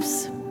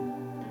lives.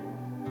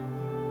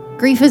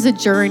 Grief is a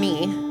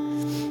journey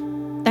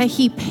that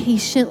he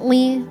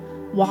patiently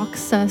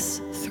walks us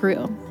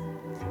through.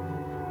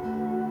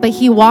 But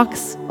he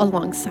walks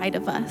alongside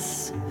of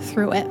us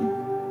through it.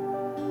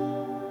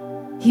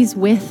 He's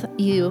with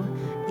you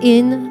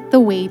in the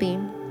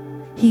waiting.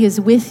 He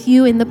is with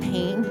you in the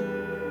pain.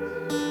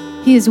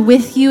 He is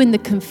with you in the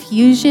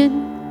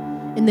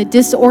confusion, in the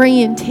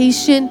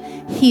disorientation.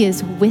 He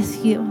is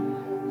with you.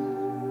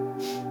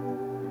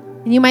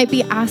 And you might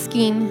be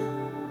asking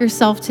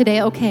yourself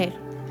today, okay,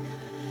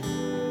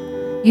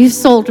 you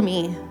sold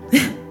me.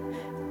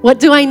 What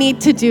do I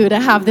need to do to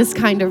have this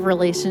kind of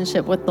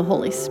relationship with the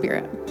Holy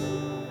Spirit?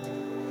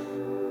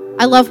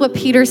 I love what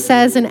Peter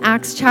says in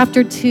Acts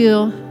chapter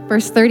 2,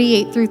 verse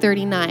 38 through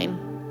 39.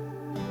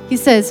 He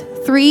says,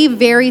 3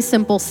 very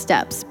simple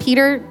steps.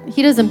 Peter,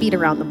 he doesn't beat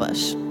around the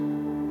bush.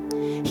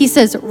 He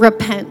says,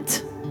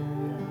 repent.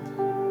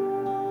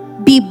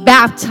 Be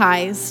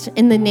baptized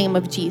in the name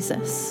of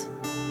Jesus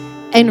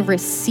and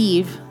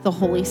receive the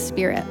Holy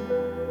Spirit.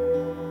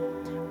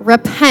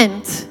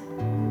 Repent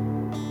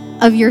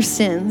of your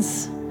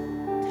sins.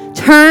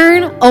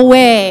 Turn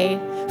away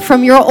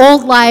from your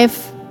old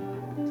life.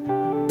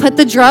 Put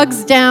the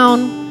drugs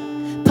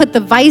down. Put the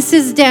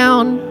vices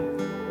down.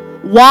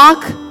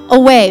 Walk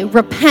away.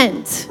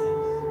 Repent.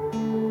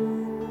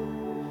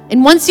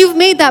 And once you've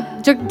made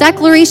that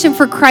declaration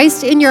for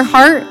Christ in your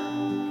heart,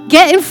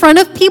 get in front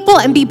of people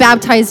and be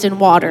baptized in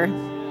water.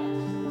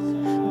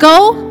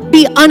 Go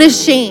be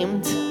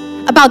unashamed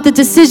about the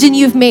decision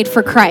you've made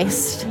for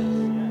Christ.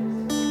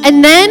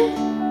 And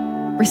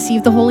then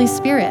receive the Holy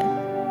Spirit.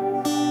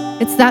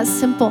 It's that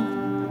simple.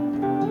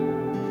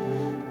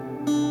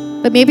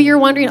 But maybe you're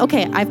wondering,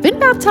 okay, I've been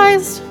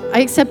baptized. I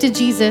accepted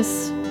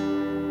Jesus.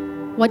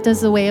 What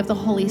does the way of the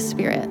Holy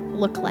Spirit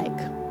look like?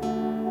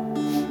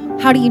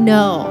 How do you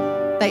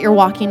know that you're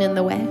walking in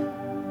the way?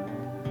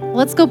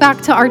 Let's go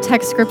back to our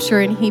text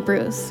scripture in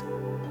Hebrews.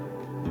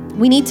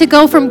 We need to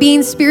go from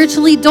being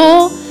spiritually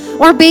dull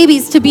or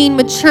babies to being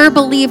mature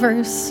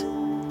believers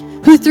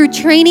who through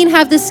training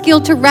have the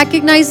skill to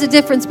recognize the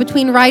difference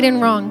between right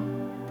and wrong.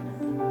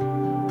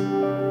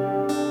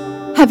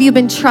 Have you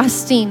been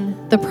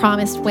trusting the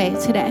promised way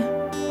today?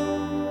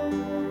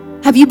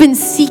 Have you been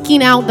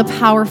seeking out the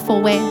powerful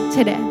way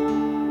today?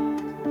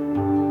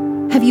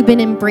 Have you been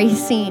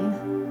embracing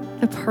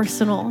the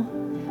personal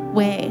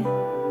way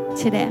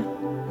today?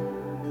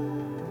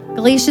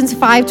 Galatians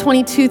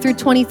 5:22 through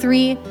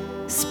 23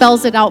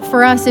 spells it out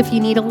for us if you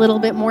need a little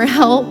bit more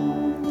help.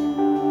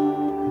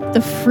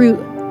 The fruit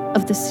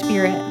of the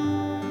Spirit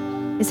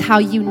is how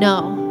you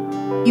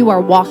know you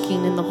are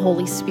walking in the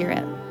Holy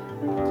Spirit.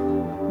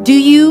 Do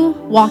you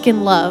walk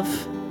in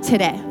love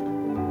today?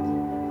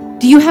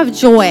 Do you have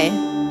joy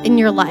in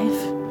your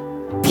life?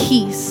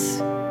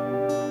 Peace,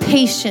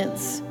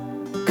 patience,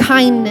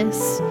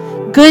 kindness,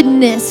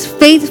 goodness,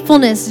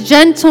 faithfulness,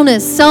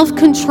 gentleness,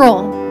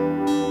 self-control.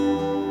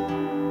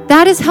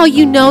 That is how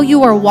you know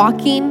you are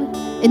walking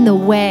in the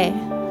way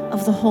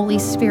of the Holy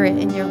Spirit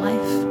in your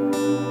life.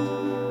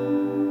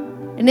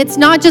 And it's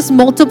not just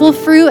multiple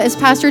fruit, as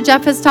Pastor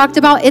Jeff has talked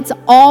about. It's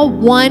all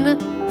one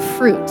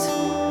fruit.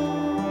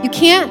 You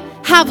can't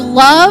have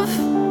love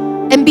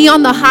and be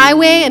on the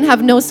highway and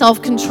have no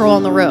self-control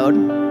on the road,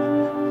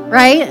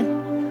 right?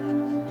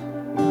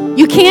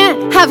 You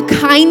can't have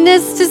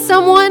kindness to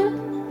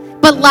someone,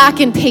 but lack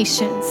in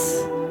patience.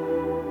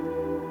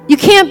 You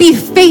can't be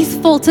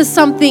faithful to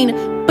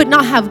something but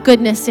not have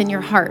goodness in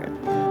your heart.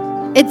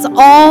 It's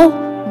all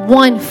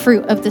one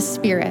fruit of the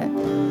Spirit.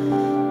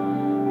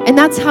 And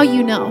that's how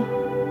you know.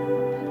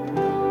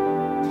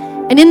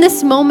 And in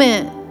this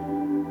moment,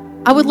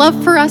 I would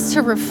love for us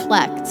to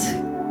reflect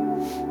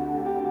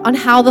on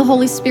how the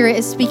Holy Spirit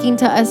is speaking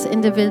to us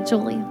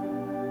individually.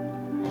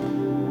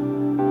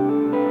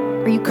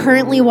 Are you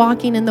currently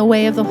walking in the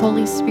way of the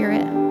Holy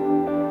Spirit?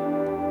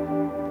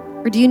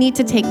 Or do you need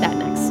to take that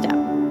next step?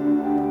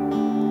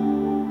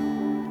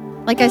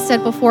 Like I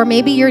said before,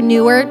 maybe you're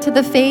newer to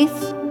the faith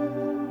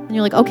and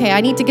you're like, okay,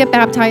 I need to get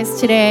baptized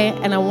today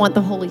and I want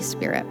the Holy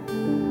Spirit.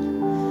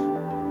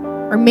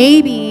 Or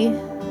maybe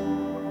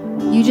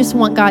you just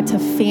want God to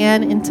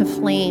fan into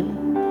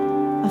flame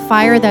a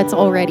fire that's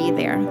already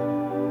there.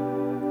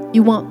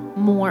 You want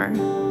more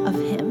of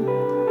Him.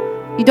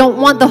 You don't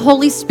want the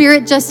Holy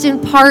Spirit just in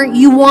part.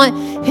 You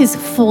want His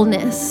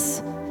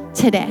fullness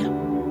today.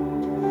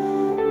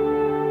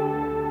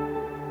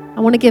 I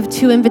want to give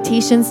 2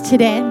 invitations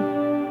today.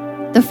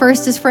 The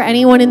first is for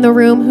anyone in the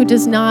room who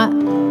does not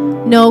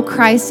know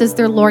Christ as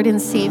their Lord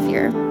and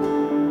Savior.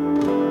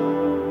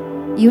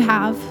 You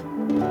have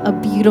a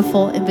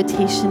beautiful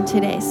invitation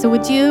today. So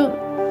would you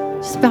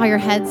just bow your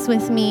heads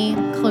with me,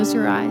 close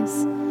your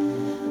eyes.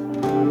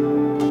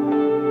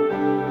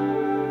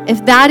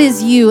 If that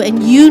is you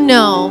and you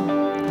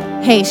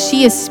know, hey,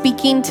 she is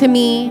speaking to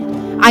me,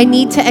 I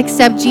need to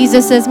accept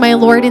Jesus as my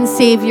Lord and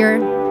Savior.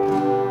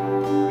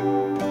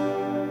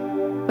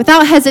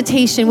 Without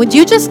hesitation, would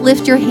you just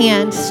lift your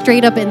hand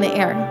straight up in the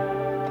air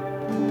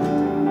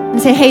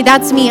and say, hey,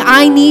 that's me.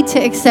 I need to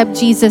accept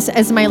Jesus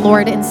as my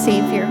Lord and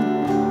Savior.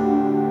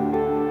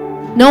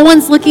 No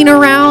one's looking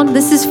around.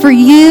 This is for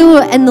you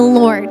and the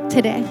Lord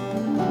today.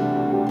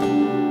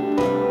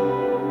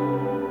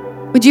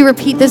 Would you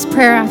repeat this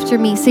prayer after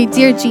me? Say,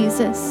 dear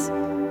Jesus,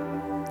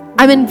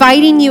 I'm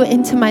inviting you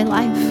into my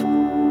life.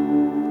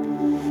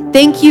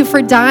 Thank you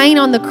for dying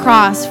on the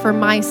cross for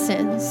my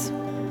sins.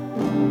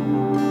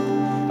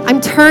 I'm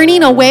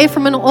turning away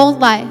from an old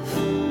life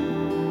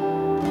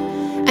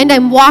and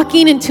I'm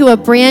walking into a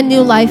brand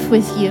new life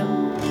with you.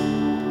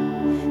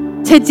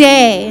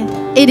 Today,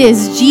 it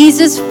is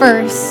Jesus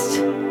first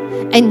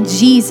and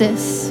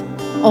Jesus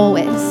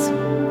always.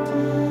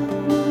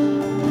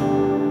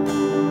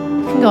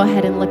 You can go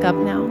ahead and look up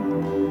now.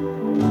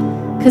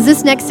 Because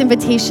this next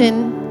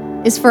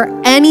invitation is for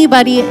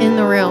anybody in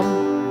the room.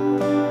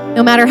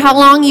 No matter how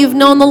long you've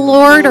known the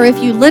Lord or if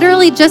you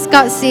literally just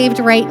got saved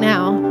right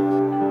now,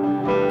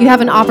 you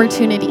have an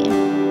opportunity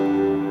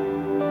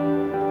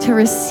to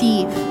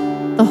receive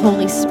the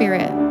Holy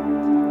Spirit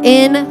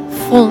in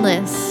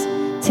fullness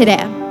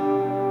today.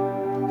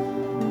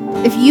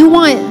 If you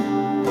want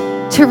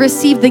to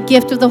receive the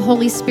gift of the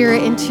Holy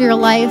Spirit into your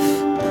life,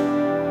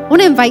 I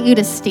want to invite you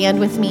to stand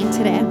with me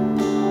today.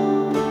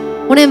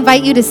 I want to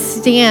invite you to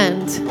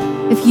stand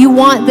if you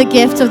want the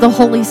gift of the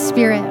Holy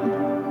Spirit.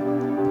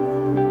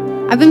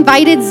 I've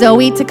invited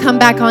Zoe to come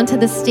back onto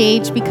the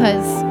stage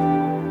because,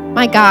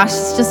 my gosh,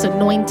 it's just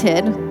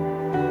anointed.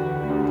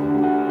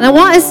 And I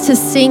want us to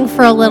sing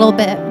for a little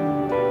bit.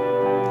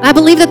 I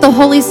believe that the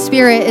Holy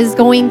Spirit is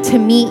going to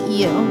meet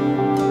you.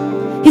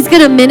 He's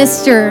going to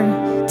minister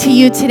to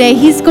you today.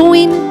 He's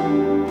going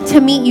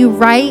to meet you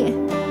right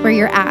where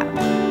you're at.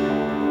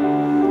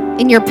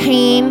 In your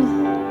pain,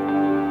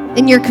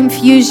 in your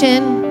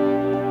confusion,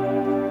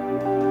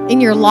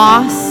 in your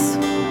loss,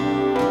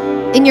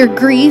 in your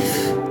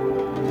grief,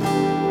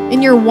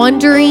 in your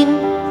wondering.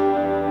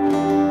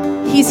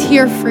 He's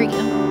here for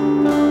you.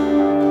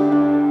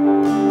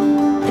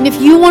 And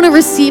if you want to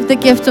receive the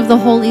gift of the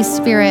Holy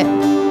Spirit,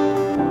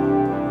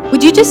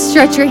 would you just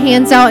stretch your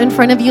hands out in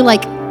front of you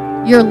like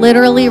you're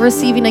literally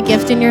receiving a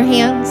gift in your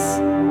hands?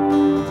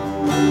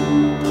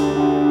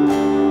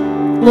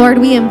 Lord,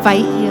 we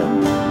invite you.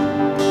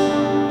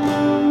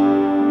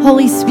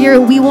 Holy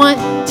Spirit, we want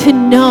to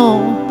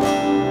know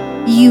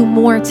you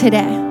more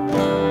today.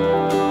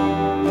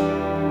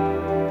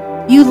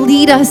 You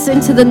lead us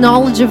into the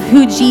knowledge of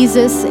who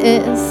Jesus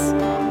is.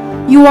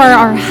 You are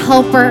our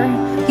helper.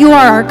 You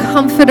are our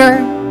comforter.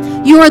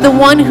 You are the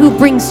one who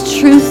brings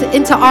truth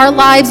into our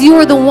lives. You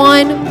are the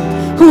one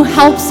who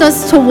helps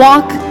us to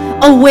walk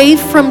away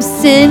from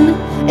sin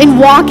and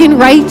walk in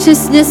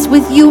righteousness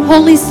with you.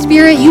 Holy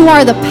Spirit, you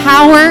are the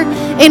power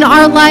in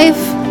our life.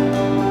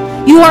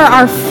 You are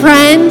our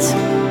friend.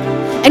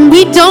 And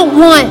we don't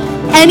want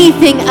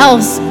anything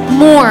else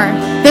more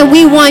than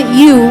we want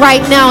you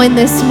right now in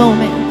this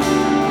moment.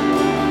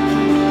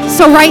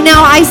 So right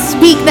now, I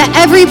speak that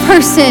every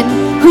person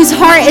whose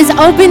heart is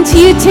open to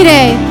you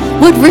today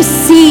would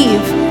receive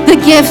the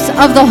gift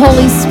of the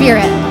Holy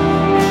Spirit.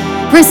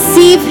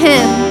 Receive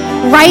Him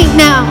right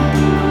now.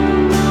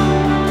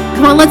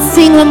 Come on, let's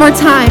sing one more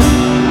time.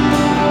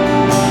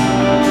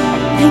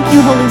 Thank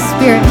you, Holy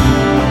Spirit.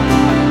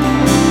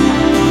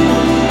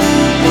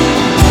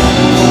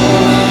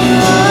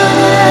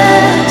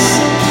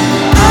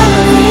 I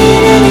don't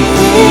need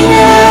anything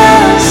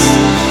else.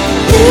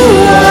 You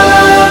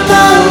are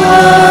my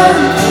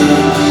one.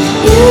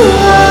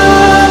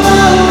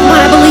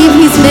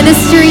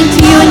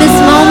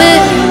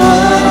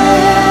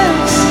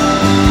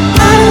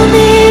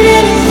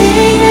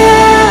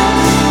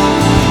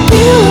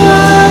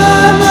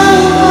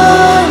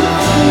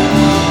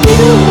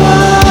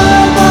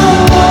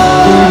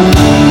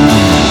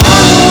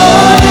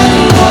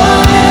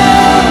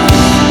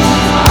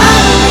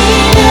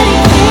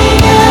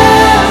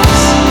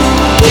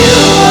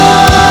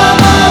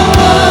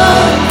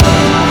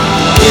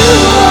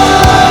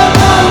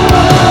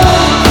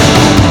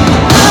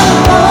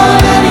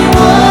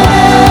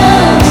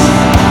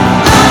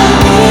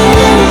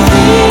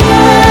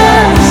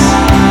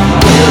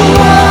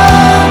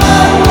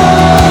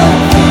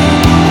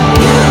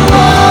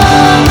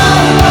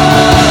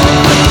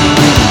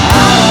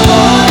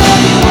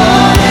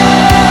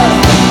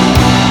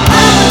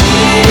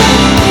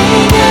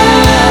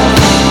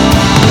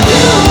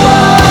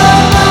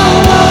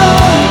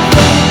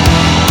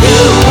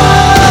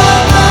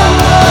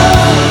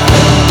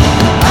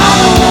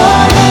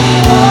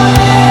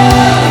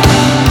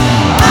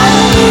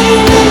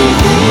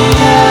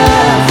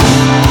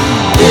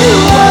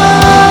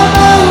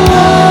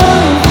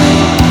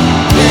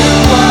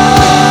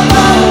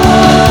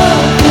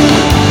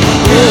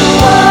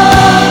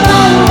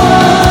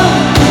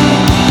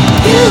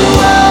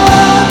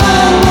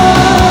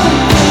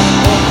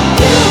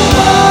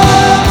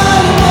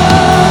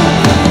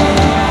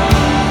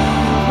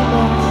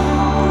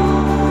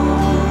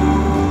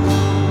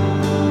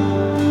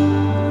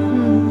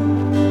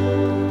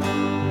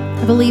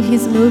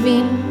 he's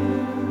moving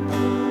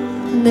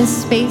in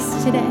this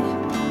space today.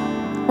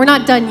 We're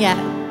not done yet.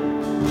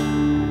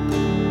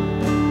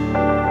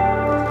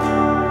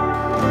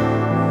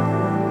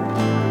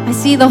 I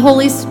see the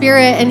Holy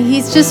Spirit, and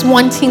he's just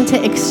wanting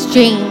to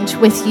exchange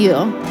with you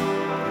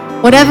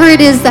whatever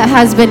it is that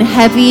has been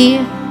heavy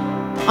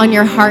on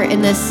your heart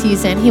in this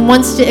season. He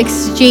wants to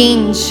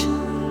exchange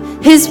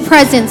his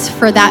presence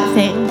for that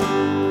thing.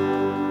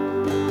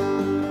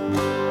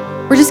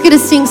 We're just going to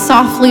sing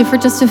softly for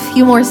just a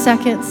few more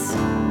seconds.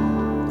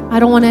 I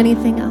don't want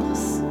anything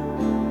else.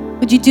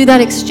 Would you do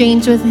that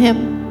exchange with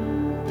him?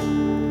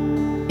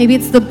 Maybe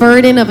it's the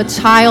burden of a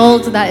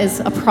child that is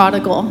a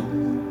prodigal.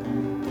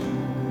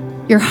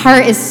 Your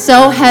heart is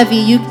so heavy,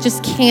 you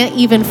just can't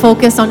even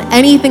focus on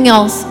anything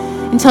else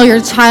until your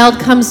child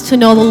comes to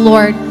know the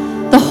Lord.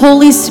 The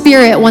Holy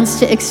Spirit wants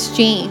to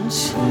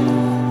exchange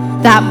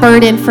that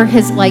burden for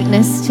his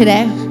lightness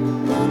today.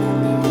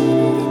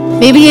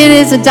 Maybe it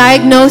is a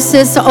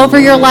diagnosis over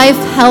your life,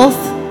 health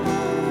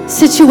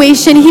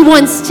situation. He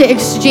wants to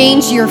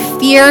exchange your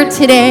fear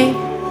today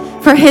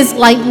for his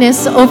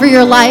lightness over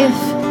your life.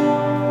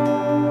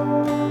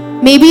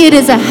 Maybe it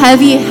is a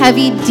heavy,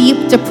 heavy,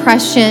 deep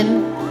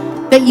depression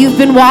that you've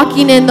been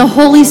walking in. The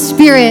Holy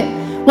Spirit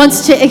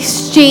wants to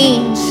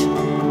exchange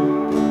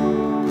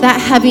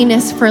that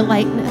heaviness for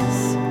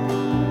lightness.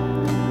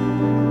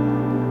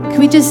 Can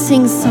we just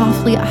sing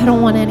softly? I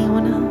don't want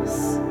anyone else.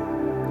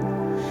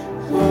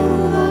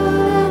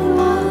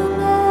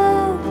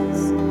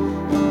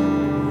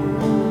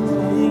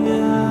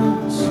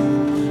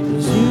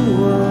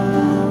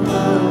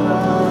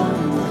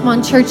 Come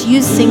on, church,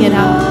 you sing it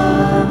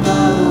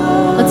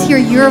out. Let's hear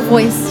your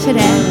voice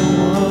today.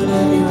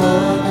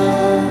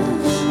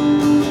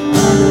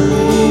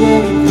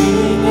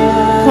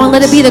 Come on,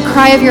 let it be the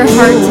cry of your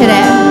heart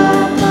today.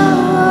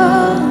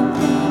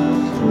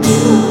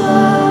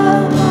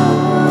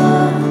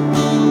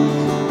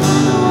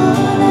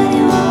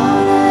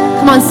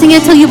 Come on, sing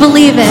it till you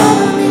believe it.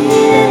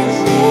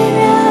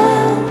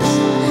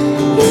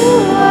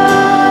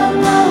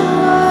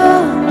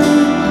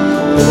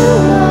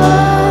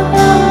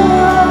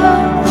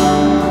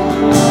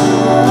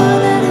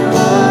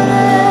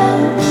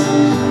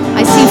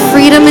 I see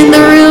freedom in the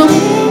room.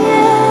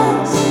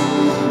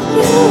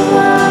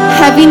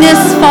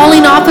 Heaviness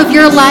falling off of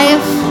your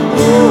life.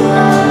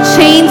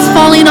 Chains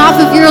falling off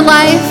of your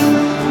life.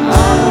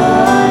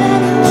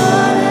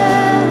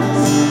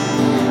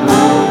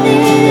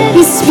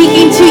 He's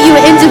speaking to you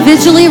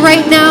individually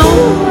right now.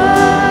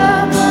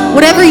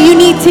 Whatever you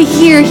need to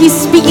hear, he's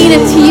speaking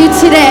it to you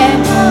today.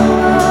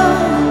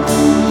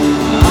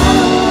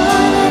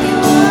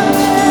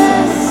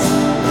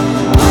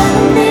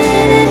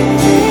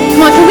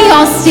 Come on, can we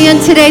all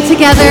stand today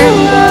together?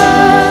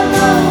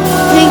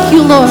 Thank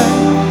you, Lord.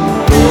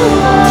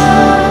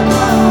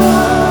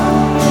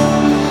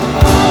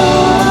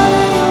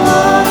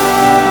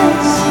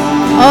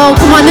 Oh,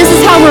 come on, this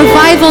is how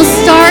revival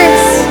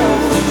starts.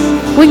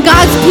 When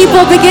God's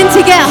people begin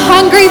to get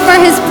hungry for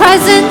his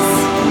presence.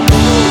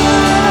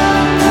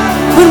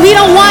 When we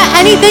don't want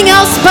anything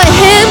else but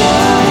him.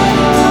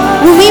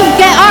 When we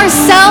get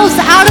ourselves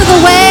out of the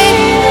way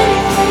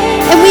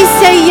and we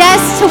say yes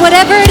to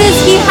whatever it is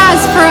he has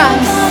for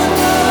us.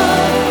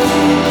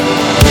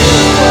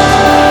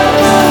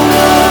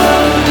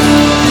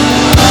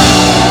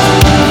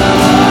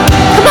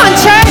 Come on,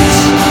 church.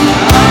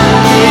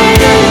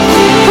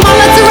 Come on,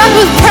 let's erupt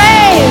with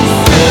praise.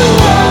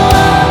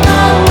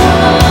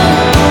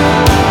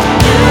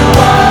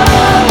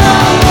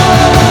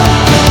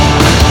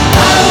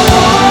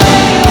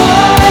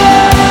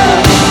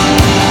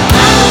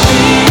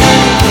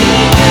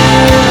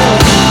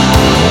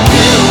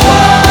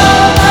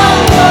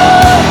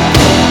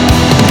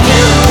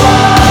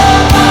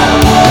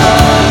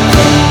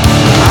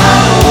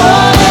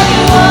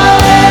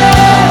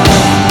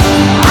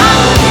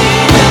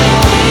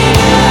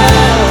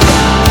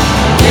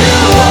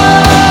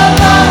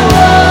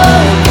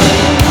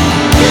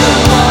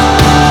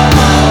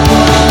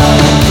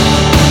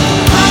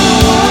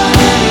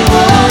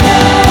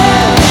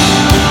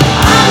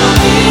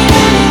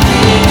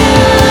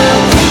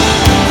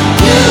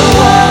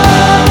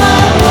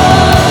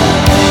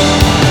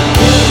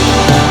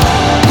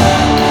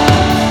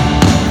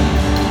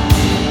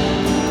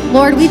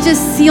 Lord, we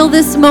just seal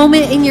this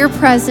moment in your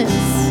presence.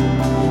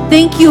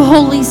 Thank you,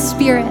 Holy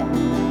Spirit,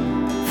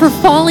 for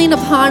falling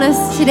upon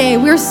us today.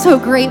 We're so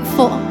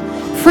grateful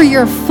for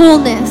your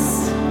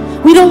fullness.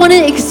 We don't want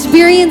to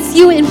experience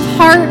you in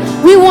part.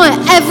 We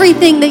want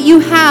everything that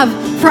you have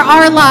for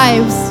our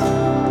lives.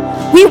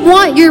 We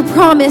want your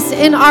promise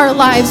in our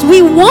lives.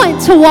 We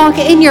want to walk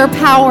in your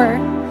power.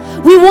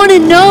 We want to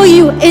know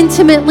you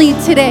intimately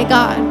today,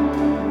 God.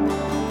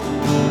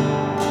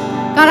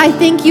 God, I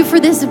thank you for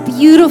this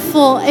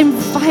beautiful and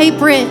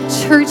vibrant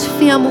church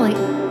family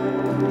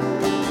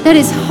that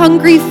is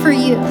hungry for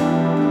you.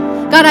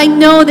 God, I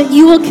know that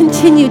you will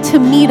continue to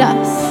meet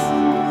us.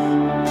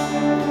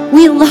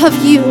 We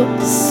love you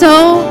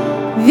so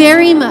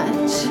very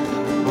much.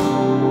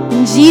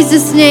 In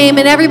Jesus' name,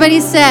 and everybody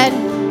said,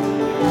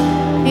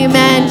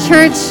 Amen.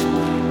 Church,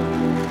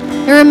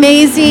 you're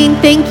amazing.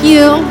 Thank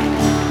you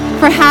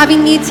for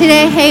having me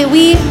today. Hey,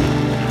 we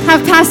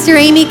have Pastor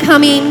Amy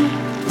coming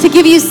to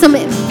give you some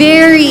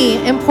very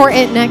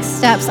important next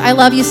steps. I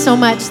love you so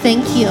much.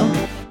 Thank you.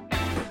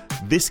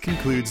 This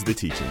concludes the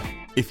teaching.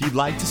 If you'd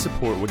like to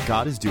support what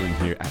God is doing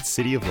here at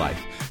City of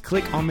Life,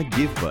 click on the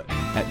Give button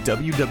at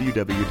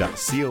www.col.tv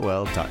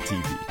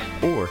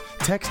or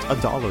text a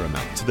dollar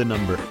amount to the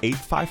number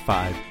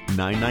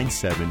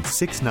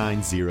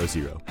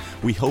 855-997-6900.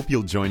 We hope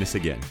you'll join us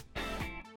again.